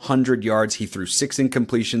 400 yards. He threw 6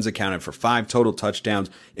 incompletions, accounted for 5 total touchdowns.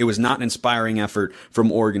 It was not an inspiring effort from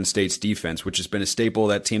Oregon State's defense, which has been a staple of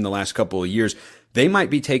that team the last couple of years. They might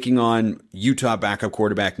be taking on Utah backup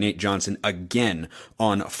quarterback Nate Johnson again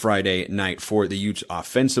on Friday night for the Utes.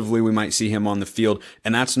 Offensively, we might see him on the field,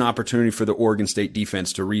 and that's an opportunity for the Oregon State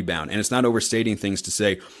defense to rebound. And it's not overstating things to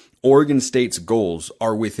say Oregon State's goals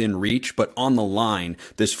are within reach, but on the line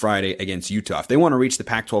this Friday against Utah. If they want to reach the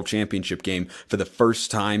Pac-12 championship game for the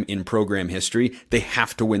first time in program history, they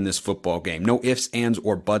have to win this football game. No ifs, ands,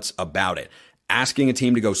 or buts about it. Asking a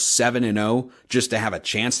team to go 7-0 just to have a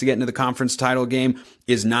chance to get into the conference title game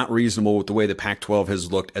is not reasonable with the way the Pac-12 has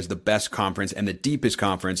looked as the best conference and the deepest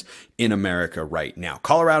conference in America right now.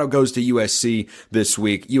 Colorado goes to USC this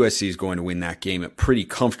week. USC is going to win that game pretty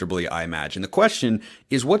comfortably, I imagine. The question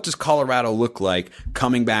is, what does Colorado look like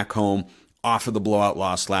coming back home off of the blowout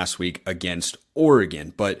loss last week against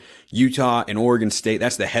Oregon? But Utah and Oregon State,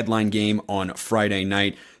 that's the headline game on Friday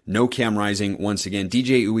night. No Cam Rising once again.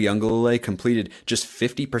 DJ Uiagalelei completed just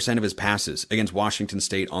 50% of his passes against Washington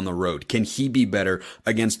State on the road. Can he be better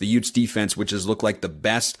against the Utes defense, which has looked like the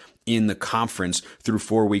best in the conference through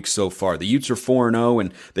 4 weeks so far? The Utes are 4-0,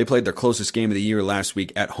 and they played their closest game of the year last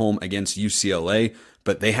week at home against UCLA,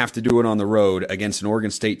 but they have to do it on the road against an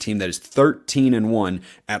Oregon State team that is 13-1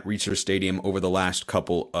 at Reser Stadium over the last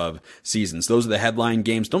couple of seasons. Those are the headline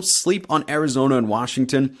games. Don't sleep on Arizona and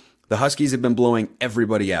Washington. The Huskies have been blowing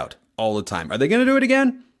everybody out all the time. Are they going to do it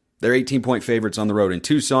again? They're 18-point favorites on the road in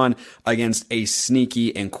Tucson against a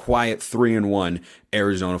sneaky and quiet 3-1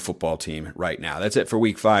 Arizona football team right now. That's it for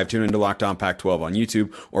Week 5. Tune into Locked On Pac-12 on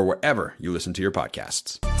YouTube or wherever you listen to your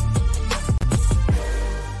podcasts.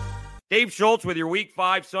 Dave Schultz with your Week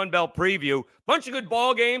 5 Sun Belt preview. Bunch of good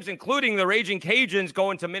ball games, including the Raging Cajuns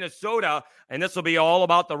going to Minnesota, and this will be all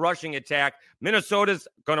about the rushing attack. Minnesota's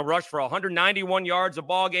going to rush for 191 yards a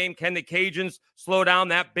ball game. Can the Cajuns slow down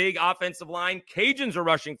that big offensive line? Cajuns are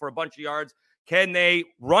rushing for a bunch of yards. Can they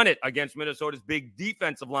run it against Minnesota's big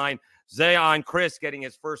defensive line? Zion Chris getting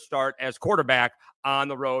his first start as quarterback on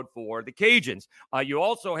the road for the Cajuns. You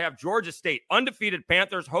also have Georgia State, undefeated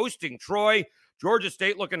Panthers hosting Troy. Georgia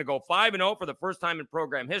State looking to go 5-0 for the first time in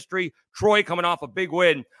program history. Troy coming off a big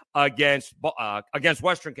win against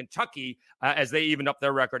Western Kentucky as they evened up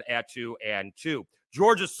their record at 2-2.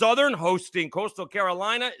 Georgia Southern hosting Coastal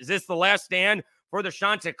Carolina. Is this the last stand for the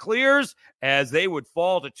Chanticleers as they would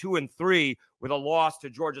fall to 2-3 with a loss to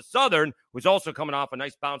Georgia Southern, who's also coming off a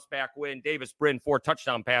nice bounce-back win. Davis Brin, 4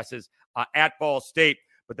 touchdown passes at Ball State.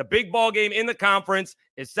 But the big ball game in the conference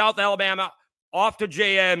is South Alabama off to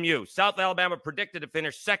JMU. South Alabama predicted to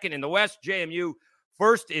finish second in the West, JMU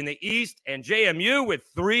first in the East, and JMU with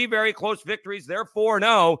 3 very close victories. They're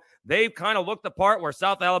 4-0. They've kind of looked the part where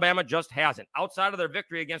South Alabama just hasn't. Outside of their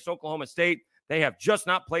victory against Oklahoma State, they have just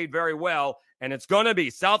not played very well, and it's going to be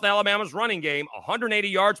South Alabama's running game, 180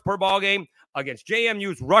 yards per ball game against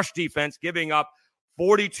JMU's rush defense, giving up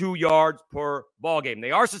 42 yards per ball game.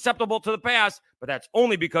 They are susceptible to the pass, but that's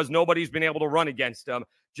only because nobody's been able to run against them.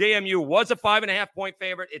 JMU was a 5.5-point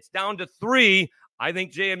favorite. It's down to 3. I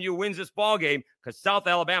think JMU wins this ball game because South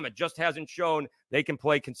Alabama just hasn't shown they can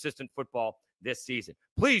play consistent football this season.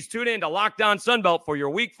 Please tune in to Locked On Sunbelt for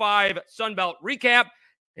your Week 5 Sunbelt recap.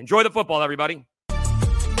 Enjoy the football, everybody.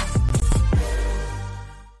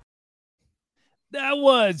 That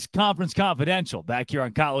was Conference Confidential back here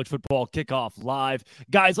on College Football Kickoff Live.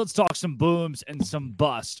 Guys, let's talk some booms and some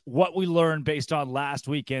busts. What we learned based on last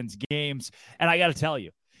weekend's games. And I got to tell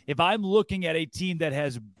you, if I'm looking at a team that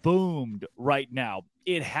has boomed right now,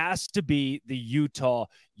 it has to be the Utah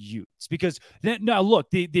Utes. Because now, look,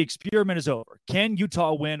 the experiment is over. Can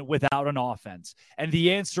Utah win without an offense? And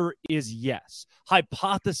the answer is yes.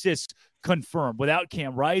 Hypothesis confirmed. Without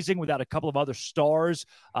Cam Rising, without a couple of other stars,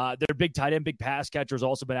 their big tight end, big pass catcher has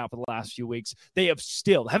also been out for the last few weeks. They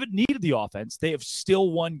haven't needed the offense. They have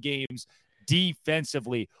still won games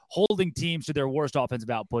defensively, holding teams to their worst offensive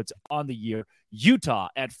outputs on the year. Utah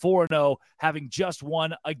at 4-0, having just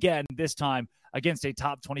won again, this time against a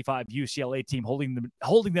top 25 UCLA team,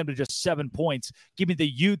 holding them to just 7 points. Give me the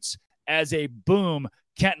Utes as a boom.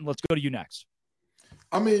 Kenton, let's go to you next.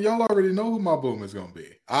 I mean, y'all already know who my boom is going to be.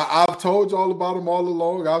 I've told y'all about him all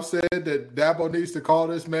along. I've said that Dabo needs to call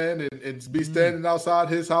this man and be standing outside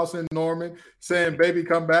his house in Norman saying, baby,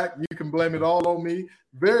 come back. You can blame it all on me.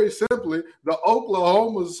 Very simply, the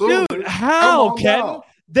Oklahoma Sooners. Dude, how, Ken?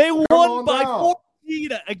 They won by 14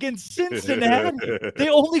 against Cincinnati. They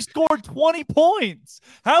only scored 20 points.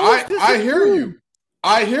 How is this? I hear you.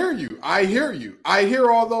 I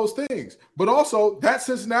hear all those things. But also, that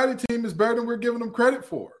Cincinnati team is better than we're giving them credit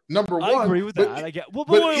for. Number one. I agree with that.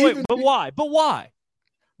 Wait. But why?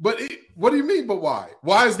 But what do you mean, but why?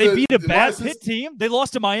 They beat a bad Pitt team. They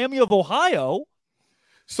lost to Miami of Ohio.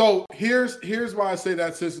 So here's why I say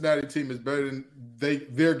that Cincinnati team is better than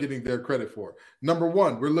they're getting their credit for. Number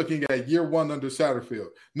one, we're looking at year 1 under Satterfield.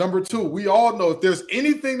 Number 2, we all know if there's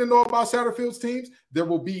anything to know about Satterfield's teams, there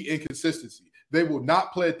will be inconsistency. They will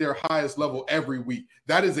not play at their highest level every week.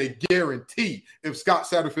 That is a guarantee if Scott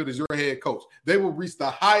Satterfield is your head coach. They will reach the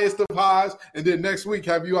highest of highs, and then next week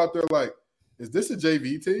have you out there like, is this a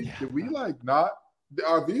JV team? Yeah. Did we not?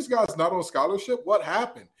 Are these guys not on scholarship? What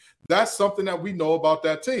happened? That's something that we know about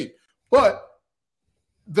that team. But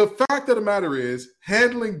the fact of the matter is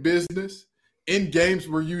handling business in games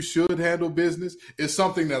where you should handle business is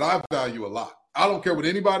something that I value a lot. I don't care what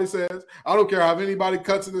anybody says. I don't care how anybody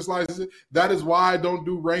cuts and slices it. That is why I don't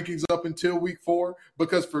do rankings up until week 4,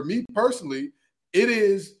 because for me personally,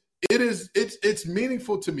 it's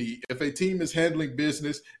meaningful to me if a team is handling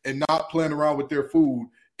business and not playing around with their food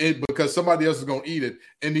because somebody else is going to eat it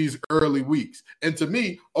in these early weeks. And to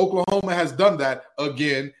me, Oklahoma has done that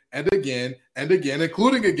again and again and again,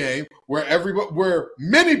 including a game where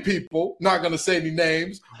many people, not going to say any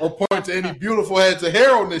names or point to any beautiful heads of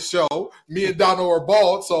hair on this show. Me and Dono are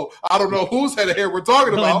bald, so I don't know whose head of hair we're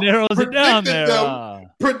talking about.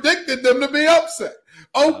 Predicted them to be upset.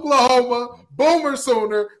 Oklahoma, Boomer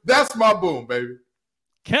Sooner. That's my boom, baby.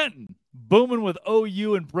 Kenton, booming with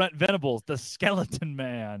OU and Brent Venables, the skeleton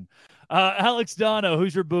man. Alex Dono,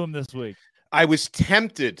 who's your boom this week? I was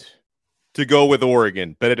tempted to go with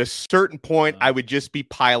Oregon, but at a certain point, I would just be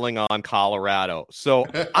piling on Colorado. So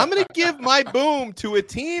I'm going to give my boom to a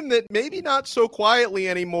team that maybe not so quietly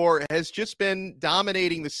anymore has just been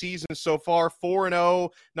dominating the season so far, 4-0,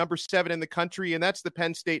 number 7 in the country, and that's the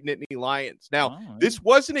Penn State Nittany Lions. Now, this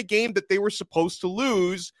wasn't a game that they were supposed to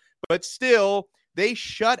lose, but still, they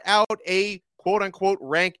shut out a quote-unquote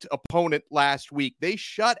ranked opponent last week. They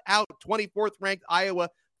shut out 24th ranked Iowa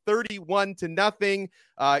 31-0.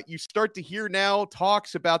 You start to hear now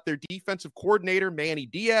talks about their defensive coordinator, Manny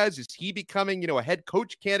Diaz. Is he becoming, a head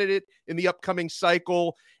coach candidate in the upcoming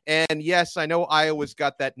cycle? And yes, I know Iowa's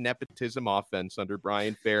got that nepotism offense under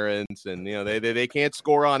Brian Ferentz, and they can't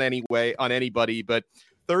score on anybody, but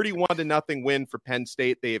 31-0 win for Penn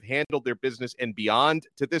State. They have handled their business and beyond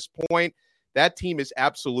to this point. That team is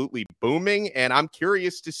absolutely booming, and I'm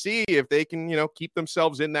curious to see if they can, keep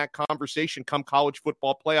themselves in that conversation come college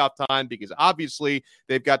football playoff time, because obviously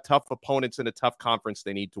they've got tough opponents in a tough conference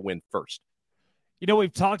they need to win first.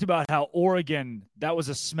 We've talked about how Oregon, that was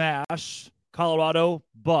a smash, Colorado,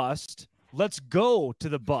 bust. Let's go to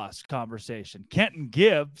the bust conversation. Kenton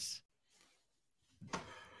Gibbs.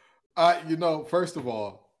 First of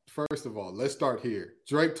all, let's start here.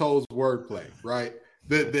 Drake Toll's wordplay, right?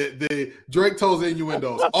 The Drake Toll's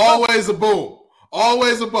innuendos, always a boom,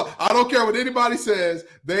 always a boom. I don't care what anybody says;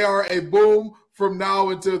 they are a boom from now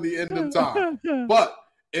until the end of time. But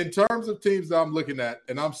in terms of teams that I'm looking at,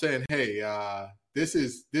 and I'm saying, hey, this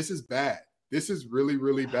is bad. This is really,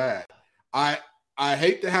 really bad. I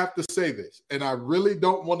hate to have to say this, and I really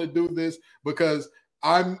don't want to do this because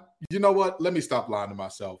you know what? Let me stop lying to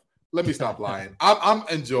myself. Let me stop lying. I'm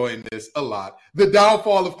enjoying this a lot. The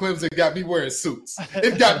downfall of Clemson got me wearing suits.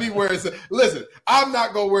 It got me wearing – listen, I'm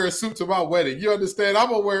not going to wear a suit to my wedding. You understand? I'm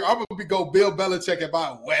going to go Bill Belichick at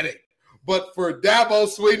my wedding. But for Dabo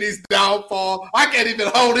Swinney's downfall, I can't even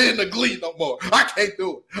hold in the glee no more. I can't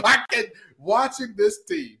do it. I can't – watching this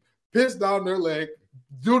team piss down their leg,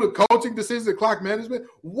 do the coaching decisions and clock management,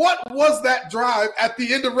 what was that drive at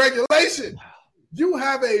the end of regulation? You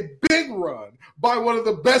have a big run by one of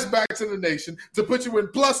the best backs in the nation to put you in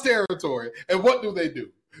plus territory. And what do?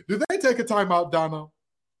 Do they take a timeout, Dono?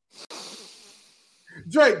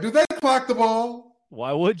 Drake, do they clock the ball?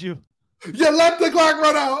 Why would you? You let the clock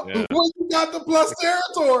run out when you got the plus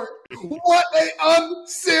territory. What an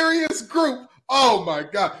unserious group. Oh, my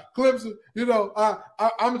God. Clemson,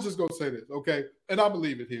 I'm just going to say this, okay? And I'm going to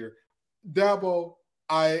leave it here. Dabo,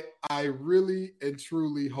 I really and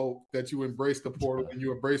truly hope that you embrace the portal and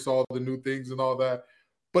you embrace all the new things and all that.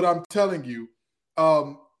 But I'm telling you,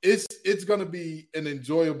 it's going to be an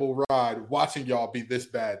enjoyable ride watching y'all be this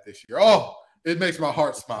bad this year. Oh, it makes my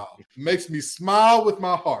heart smile. It makes me smile with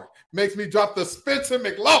my heart. It makes me drop the Spencer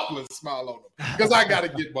McLaughlin smile on them because I got to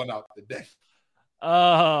get one out today.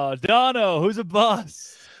 Dono, who's a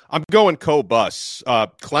bust? I'm going co-bus.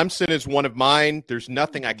 Clemson is one of mine. There's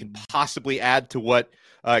nothing I can possibly add to what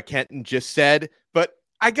Kenton just said, but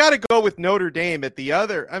I got to go with Notre Dame at the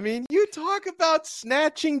other. I mean, you talk about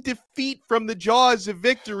snatching defeat from the jaws of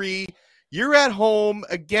victory. You're at home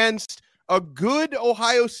against a good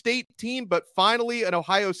Ohio State team, but finally an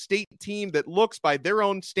Ohio State team that looks by their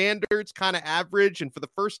own standards kind of average. And for the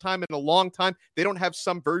first time in a long time, they don't have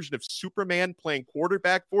some version of Superman playing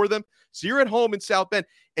quarterback for them. So you're at home in South Bend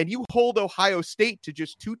and you hold Ohio State to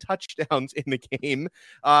just 2 touchdowns in the game.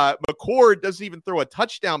 McCord doesn't even throw a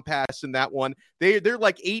touchdown pass in that one. They're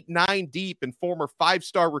like 8-9 deep and former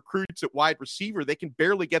 5-star recruits at wide receiver. They can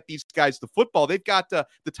barely get these guys the football. They've got the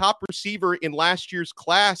top receiver in last year's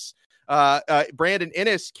class. Brandon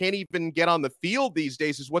Inniss can't even get on the field these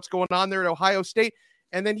days is what's going on there at Ohio State.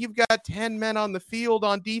 And then you've got 10 men on the field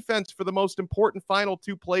on defense for the most important final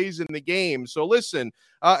 2 plays in the game. So listen,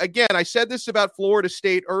 again, I said this about Florida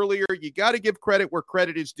State earlier. You got to give credit where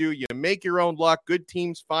credit is due. You make your own luck. Good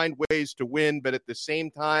teams find ways to win. But at the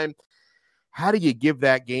same time, how do you give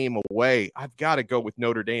that game away? I've got to go with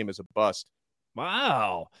Notre Dame as a bust.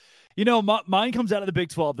 Wow. Mine comes out of the Big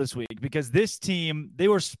 12 this week because this team, they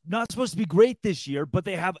were not supposed to be great this year, but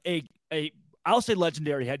they have a I'll say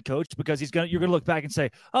legendary head coach because you're going to look back and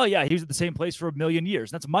say, oh, yeah, he was at the same place for a million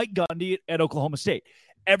years. And that's Mike Gundy at Oklahoma State.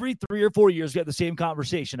 Every 3 or 4 years, we have the same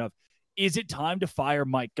conversation of, is it time to fire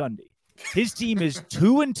Mike Gundy? His team is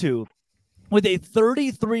 2-2 with a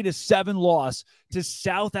 33-7 loss to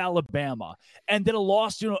South Alabama, and then a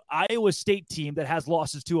loss to an Iowa State team that has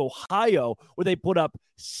losses to Ohio, where they put up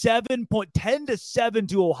 10-7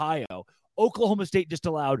 to Ohio. Oklahoma State just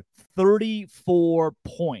allowed 34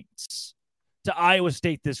 points to Iowa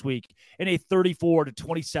State this week in a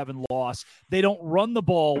 34-27 loss. They don't run the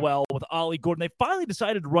ball well with Ollie Gordon. They finally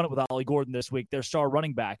decided to run it with Ollie Gordon this week, their star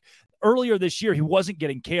running back. Earlier this year, he wasn't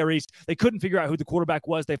getting carries. They couldn't figure out who the quarterback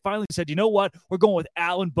was. They finally said, you know what? We're going with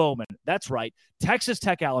Alan Bowman. That's right. Texas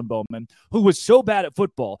Tech Alan Bowman, who was so bad at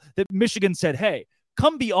football that Michigan said, hey,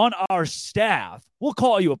 come be on our staff. We'll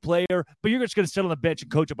call you a player, but you're just going to sit on the bench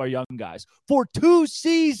and coach up our young guys for 2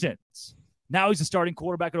 seasons. Now he's a starting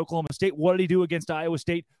quarterback at Oklahoma State. What did he do against Iowa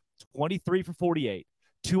State? 23 for 48,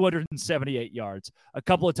 278 yards, a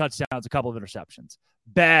couple of touchdowns, a couple of interceptions.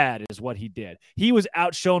 Bad is what he did. He was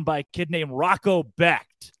outshone by a kid named Rocco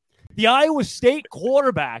Becht, the Iowa State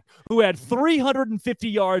quarterback who had 350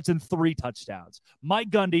 yards and 3 touchdowns. Mike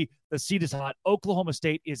Gundy, the seat is hot. Oklahoma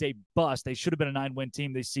State is a bust. They should have been a 9-win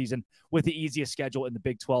team this season with the easiest schedule in the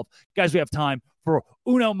Big 12. Guys, we have time for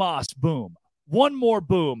Uno Mas boom. One more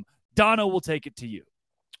boom. Dono will take it to you.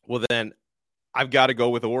 Well, then I've got to go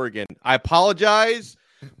with Oregon. I apologize,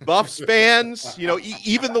 Buffs fans,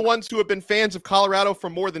 even the ones who have been fans of Colorado for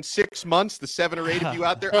more than 6 months, the 7 or 8 of you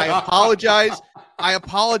out there, I apologize. I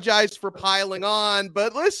apologize for piling on.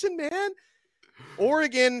 But listen, man,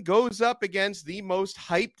 Oregon goes up against the most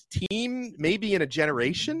hyped team maybe in a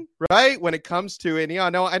generation, right? When it comes to it. I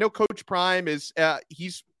know Coach Prime is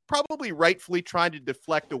he's probably rightfully trying to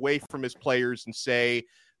deflect away from his players and say,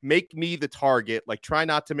 make me the target, like try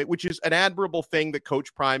not to make, which is an admirable thing that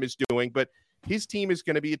Coach Prime is doing, but his team is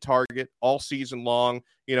going to be a target all season long.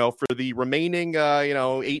 For the remaining,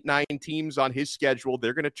 8-9 teams on his schedule,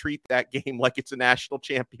 they're going to treat that game like it's a national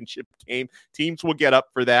championship game. Teams will get up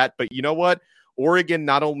for that. But you know what? Oregon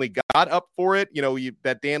not only got up for it,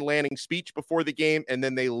 that Dan Lanning speech before the game, and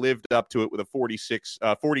then they lived up to it with a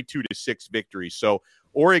 42-6 victory. So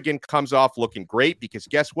Oregon comes off looking great because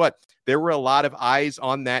guess what? There were a lot of eyes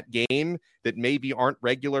on that game that maybe aren't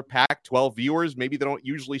regular Pac-12 viewers. Maybe they don't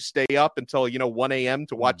usually stay up until, 1 a.m.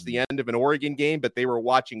 to watch the end of an Oregon game, but they were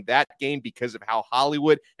watching that game because of how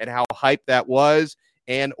Hollywood and how hype that was,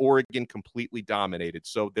 and Oregon completely dominated.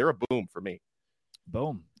 So they're a boom for me.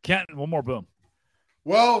 Boom. Kent, one more boom.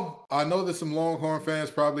 Well, I know that some Longhorn fans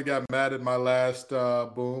probably got mad at my last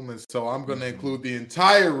boom, and so I'm going to include the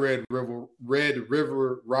entire Red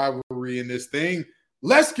River rivalry in this thing.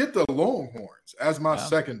 Let's get the Longhorns as my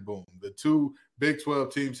second boom. The 2 Big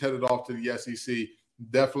 12 teams headed off to the SEC,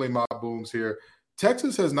 definitely my booms here.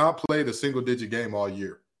 Texas has not played a single-digit game all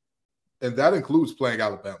year, and that includes playing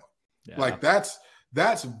Alabama. Yeah.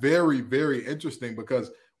 That's very, very interesting because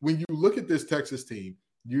when you look at this Texas team,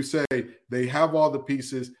 you say they have all the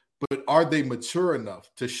pieces, but are they mature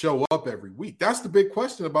enough to show up every week? That's the big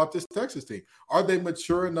question about this Texas team. Are they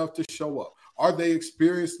mature enough to show up? Are they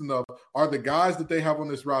experienced enough? Are the guys that they have on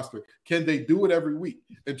this roster, can they do it every week?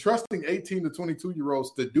 And trusting 18 to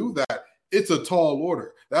 22-year-olds to do that, it's a tall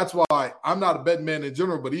order. That's why I'm not a betting man in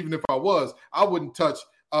general, but even if I was, I wouldn't touch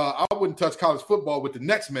college football with the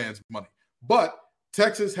next man's money. But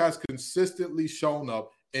Texas has consistently shown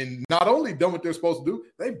up and not only done what they're supposed to do,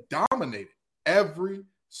 they've dominated every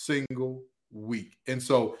single week. And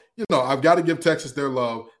so, I've got to give Texas their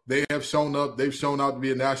love. They have shown up. They've shown out to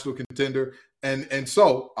be a national contender. And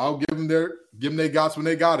so I'll give them their gots when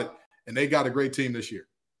they got it. And they got a great team this year.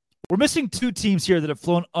 We're missing 2 teams here that have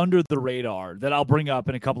flown under the radar that I'll bring up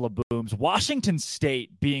in a couple of booms. Washington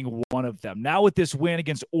State being one of them. Now with this win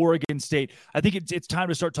against Oregon State, I think it's time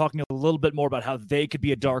to start talking a little bit more about how they could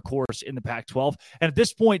be a dark horse in the Pac-12. And at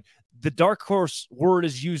this point, the dark horse word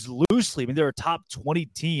is used loosely. I mean, they're a top 20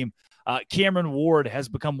 team. Cameron Ward has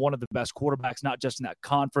become one of the best quarterbacks, not just in that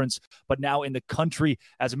conference, but now in the country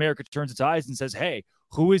as America turns its eyes and says, hey,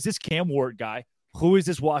 who is this Cam Ward guy? Who is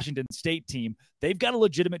this Washington State team? They've got a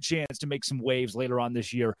legitimate chance to make some waves later on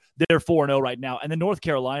this year. They're 4-0 right now. And then North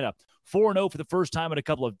Carolina, 4-0 for the first time in a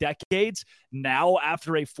couple of decades. Now,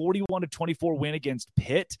 after a 41-24 win against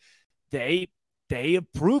Pitt, they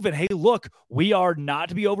have proven, hey, look, we are not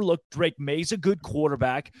to be overlooked. Drake May's a good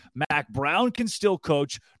quarterback. Mac Brown can still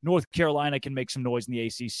coach. North Carolina can make some noise in the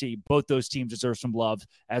ACC. Both those teams deserve some love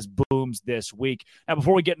as booms this week. Now,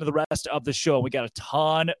 before we get into the rest of the show, we got a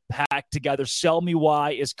ton packed together. Sell Me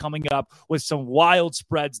Why is coming up with some wild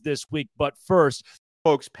spreads this week. But first,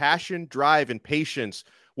 Folks, passion, drive, and patience.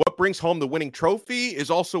 What brings home the winning trophy is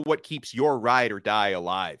also what keeps your ride or die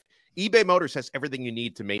alive. eBay Motors has everything you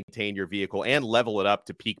need to maintain your vehicle and level it up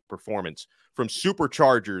to peak performance. From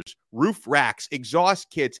superchargers, roof racks, exhaust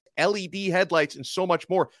kits, LED headlights, and so much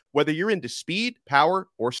more. Whether you're into speed, power,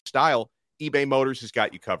 or style, eBay Motors has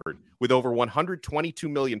got you covered. With over 122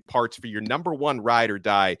 million parts for your number one ride or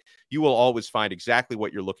die, you will always find exactly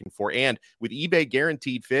what you're looking for. And with eBay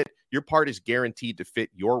Guaranteed Fit, your part is guaranteed to fit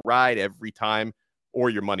your ride every time or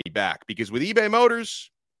your money back. Because with eBay Motors,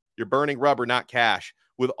 you're burning rubber, not cash.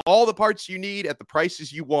 With all the parts you need at the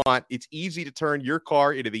prices you want, it's easy to turn your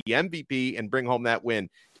car into the MVP and bring home that win.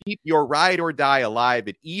 Keep your ride or die alive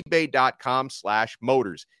at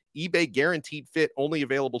ebay.com/motors. eBay Guaranteed Fit, only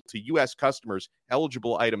available to U.S. customers,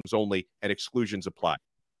 eligible items only, and exclusions apply.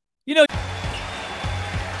 You know,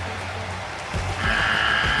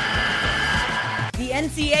 The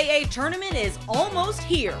NCAA tournament is almost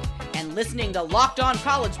here, and listening to Locked On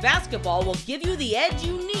College Basketball will give you the edge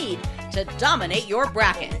you need to dominate your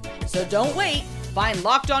bracket. So don't wait. Find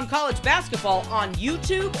Locked On College Basketball on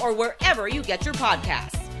YouTube or wherever you get your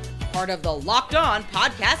podcasts. Part of the Locked On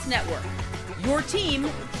Podcast Network. Your team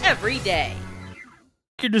every day.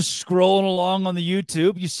 You're just scrolling along on the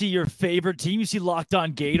YouTube. You see your favorite team. You see Locked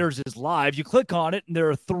On Gators is live. You click on it, and there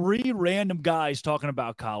are three random guys talking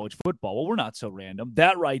about college football. Well, we're not so random.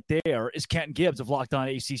 That right there is Kenton Gibbs of Locked On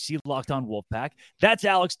ACC, Locked On Wolfpack. That's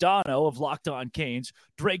Alex Dono of Locked On Canes.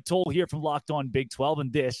 Drake Toll here from Locked On Big 12,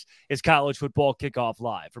 and this is College Football Kickoff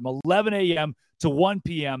Live. From 11 a.m. to 1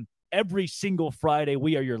 p.m., every single Friday,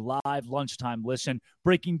 we are your live lunchtime listen,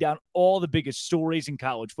 breaking down all the biggest stories in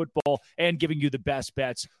college football and giving you the best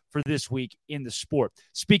bets for this week in the sport.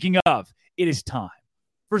 Speaking of, it is time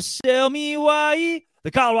for Sell Me Why.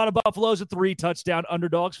 The Colorado Buffaloes are 3-touchdown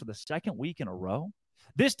underdogs for the second week in a row.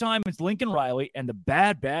 This time, it's Lincoln Riley and the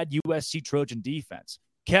bad USC Trojan defense.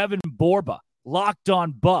 Kevin Borba, Locked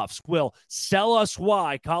On Buffs, will sell us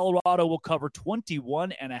why Colorado will cover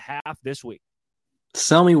 21.5 this week.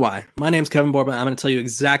 Tell me why. My name's Kevin Borba. I'm going to tell you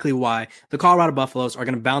exactly why the Colorado Buffaloes are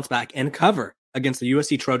going to bounce back and cover against the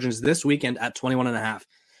USC Trojans this weekend at 21.5.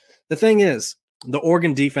 The thing is, the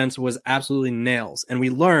Oregon defense was absolutely nails, and we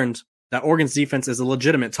learned that Oregon's defense is a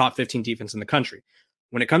legitimate top 15 defense in the country.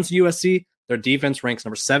 When it comes to USC, their defense ranks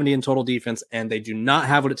number 70 in total defense, and they do not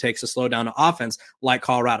have what it takes to slow down an offense like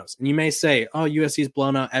Colorado's. And you may say, oh, USC's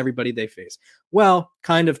blown out everybody they face. Well,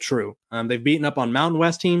 kind of true. They've beaten up on Mountain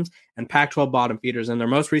West teams and Pac-12 bottom feeders. In their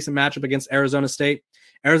most recent matchup against Arizona State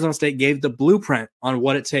gave the blueprint on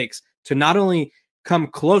what it takes to not only come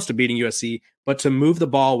close to beating USC, but to move the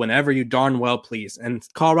ball whenever you darn well please. And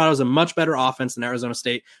Colorado's a much better offense than Arizona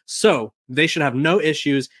State, so they should have no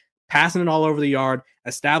issues passing it all over the yard,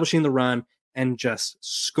 establishing the run, and just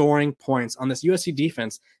scoring points on this USC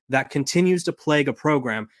defense that continues to plague a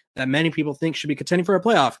program that many people think should be contending for a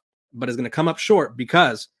playoff, but is going to come up short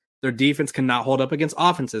because their defense cannot hold up against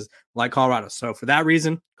offenses like Colorado. So for that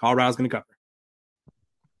reason, Colorado's going to cover.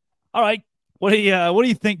 All right. What do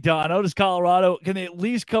you think, Don? Does Colorado, can they at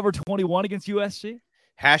least cover 21 against USC?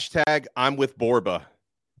 Hashtag I'm with Borba.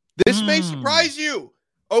 This may surprise you.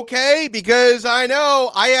 Okay, because I know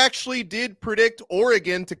I actually did predict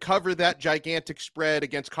Oregon to cover that gigantic spread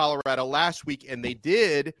against Colorado last week, and they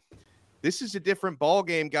did. This is a different ball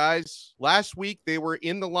game, guys. Last week they were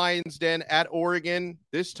in the Lions' Den at Oregon.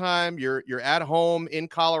 This time you're at home in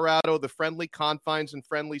Colorado, the friendly confines and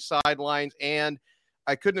friendly sidelines, and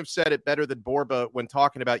I couldn't have said it better than Borba when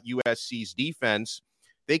talking about USC's defense.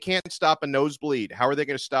 They can't stop a nosebleed. How are they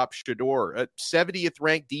going to stop Shedeur? A 70th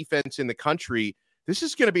ranked defense in the country. This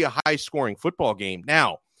is going to be a high-scoring football game.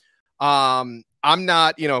 Now, I'm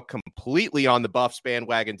not, completely on the Buffs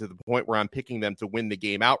bandwagon to the point where I'm picking them to win the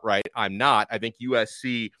game outright. I'm not. I think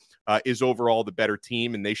USC is overall the better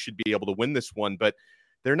team, and they should be able to win this one. But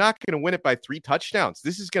they're not going to win it by 3 touchdowns.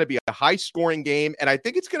 This is going to be a high-scoring game, and I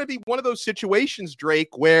think it's going to be one of those situations,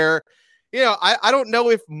 Drake, where I don't know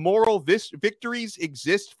if moral victories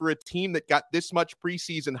exist for a team that got this much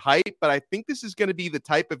preseason hype, but I think this is going to be the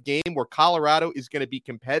type of game where Colorado is going to be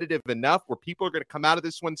competitive enough where people are going to come out of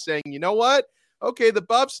this one saying, you know what? Okay, the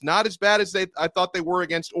Buffs, not as bad as I thought they were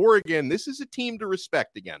against Oregon. This is a team to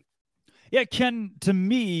respect again. Yeah, Ken, to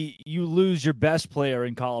me, you lose your best player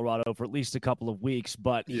in Colorado for at least a couple of weeks,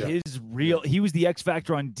 but he was the X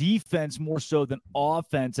factor on defense more so than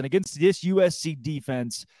offense. And against this USC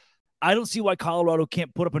defense, I don't see why Colorado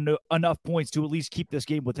can't put up enough points to at least keep this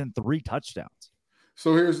game within 3 touchdowns.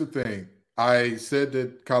 So here's the thing. I said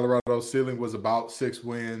that Colorado's ceiling was about 6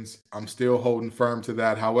 wins. I'm still holding firm to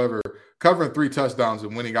that. However, covering 3 touchdowns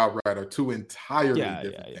and winning outright are 2 entirely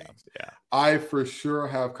different things. Yeah. I for sure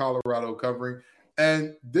have Colorado covering.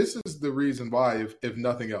 And this is the reason why, if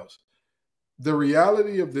nothing else. The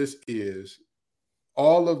reality of this is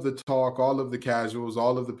all of the talk, all of the casuals,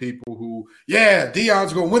 all of the people who,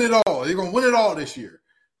 Deion's going to win it all. They're going to win it all this year.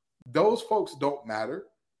 Those folks don't matter,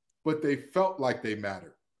 but they felt like they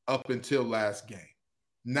mattered up until last game.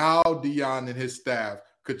 Now Deion and his staff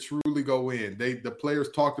could truly go in. The players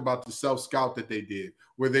talked about the self-scout that they did,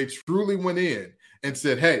 where they truly went in and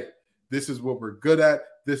said, hey, this is what we're good at.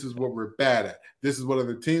 This is what we're bad at. This is what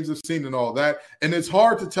other teams have seen and all that. And it's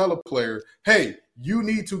hard to tell a player, hey, you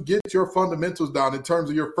need to get your fundamentals down in terms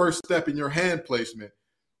of your first step in your hand placement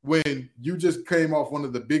when you just came off one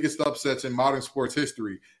of the biggest upsets in modern sports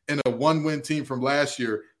history and a 1-win team from last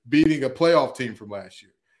year beating a playoff team from last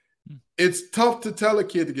year. It's tough to tell a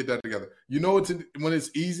kid to get that together. You know, when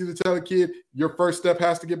it's easy to tell a kid your first step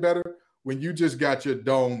has to get better when you just got your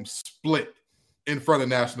dome split in front of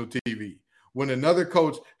national TV. When another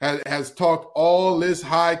coach has talked all this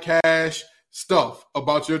high cash stuff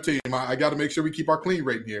about your team. I got to make sure we keep our clean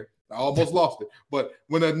rating here. I almost lost it. But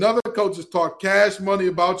when another coach has talked cash money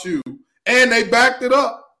about you and they backed it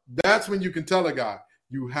up, that's when you can tell a guy,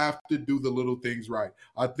 you have to do the little things right.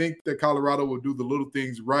 I think that Colorado will do the little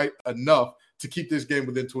things right enough to keep this game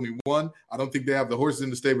within 21. I don't think they have the horses in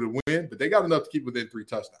the stable to win, but they got enough to keep within 3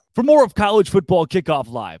 touchdowns. For more of College Football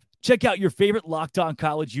Kickoff Live, check out your favorite Locked On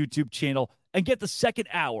College YouTube channel and get the second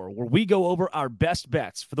hour where we go over our best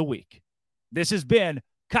bets for the week. This has been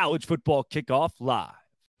College Football Kickoff Live.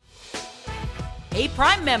 Hey,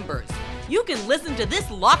 Prime members, you can listen to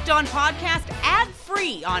this Locked On podcast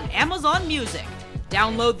ad-free on Amazon Music.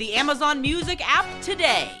 Download the Amazon Music app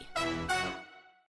today.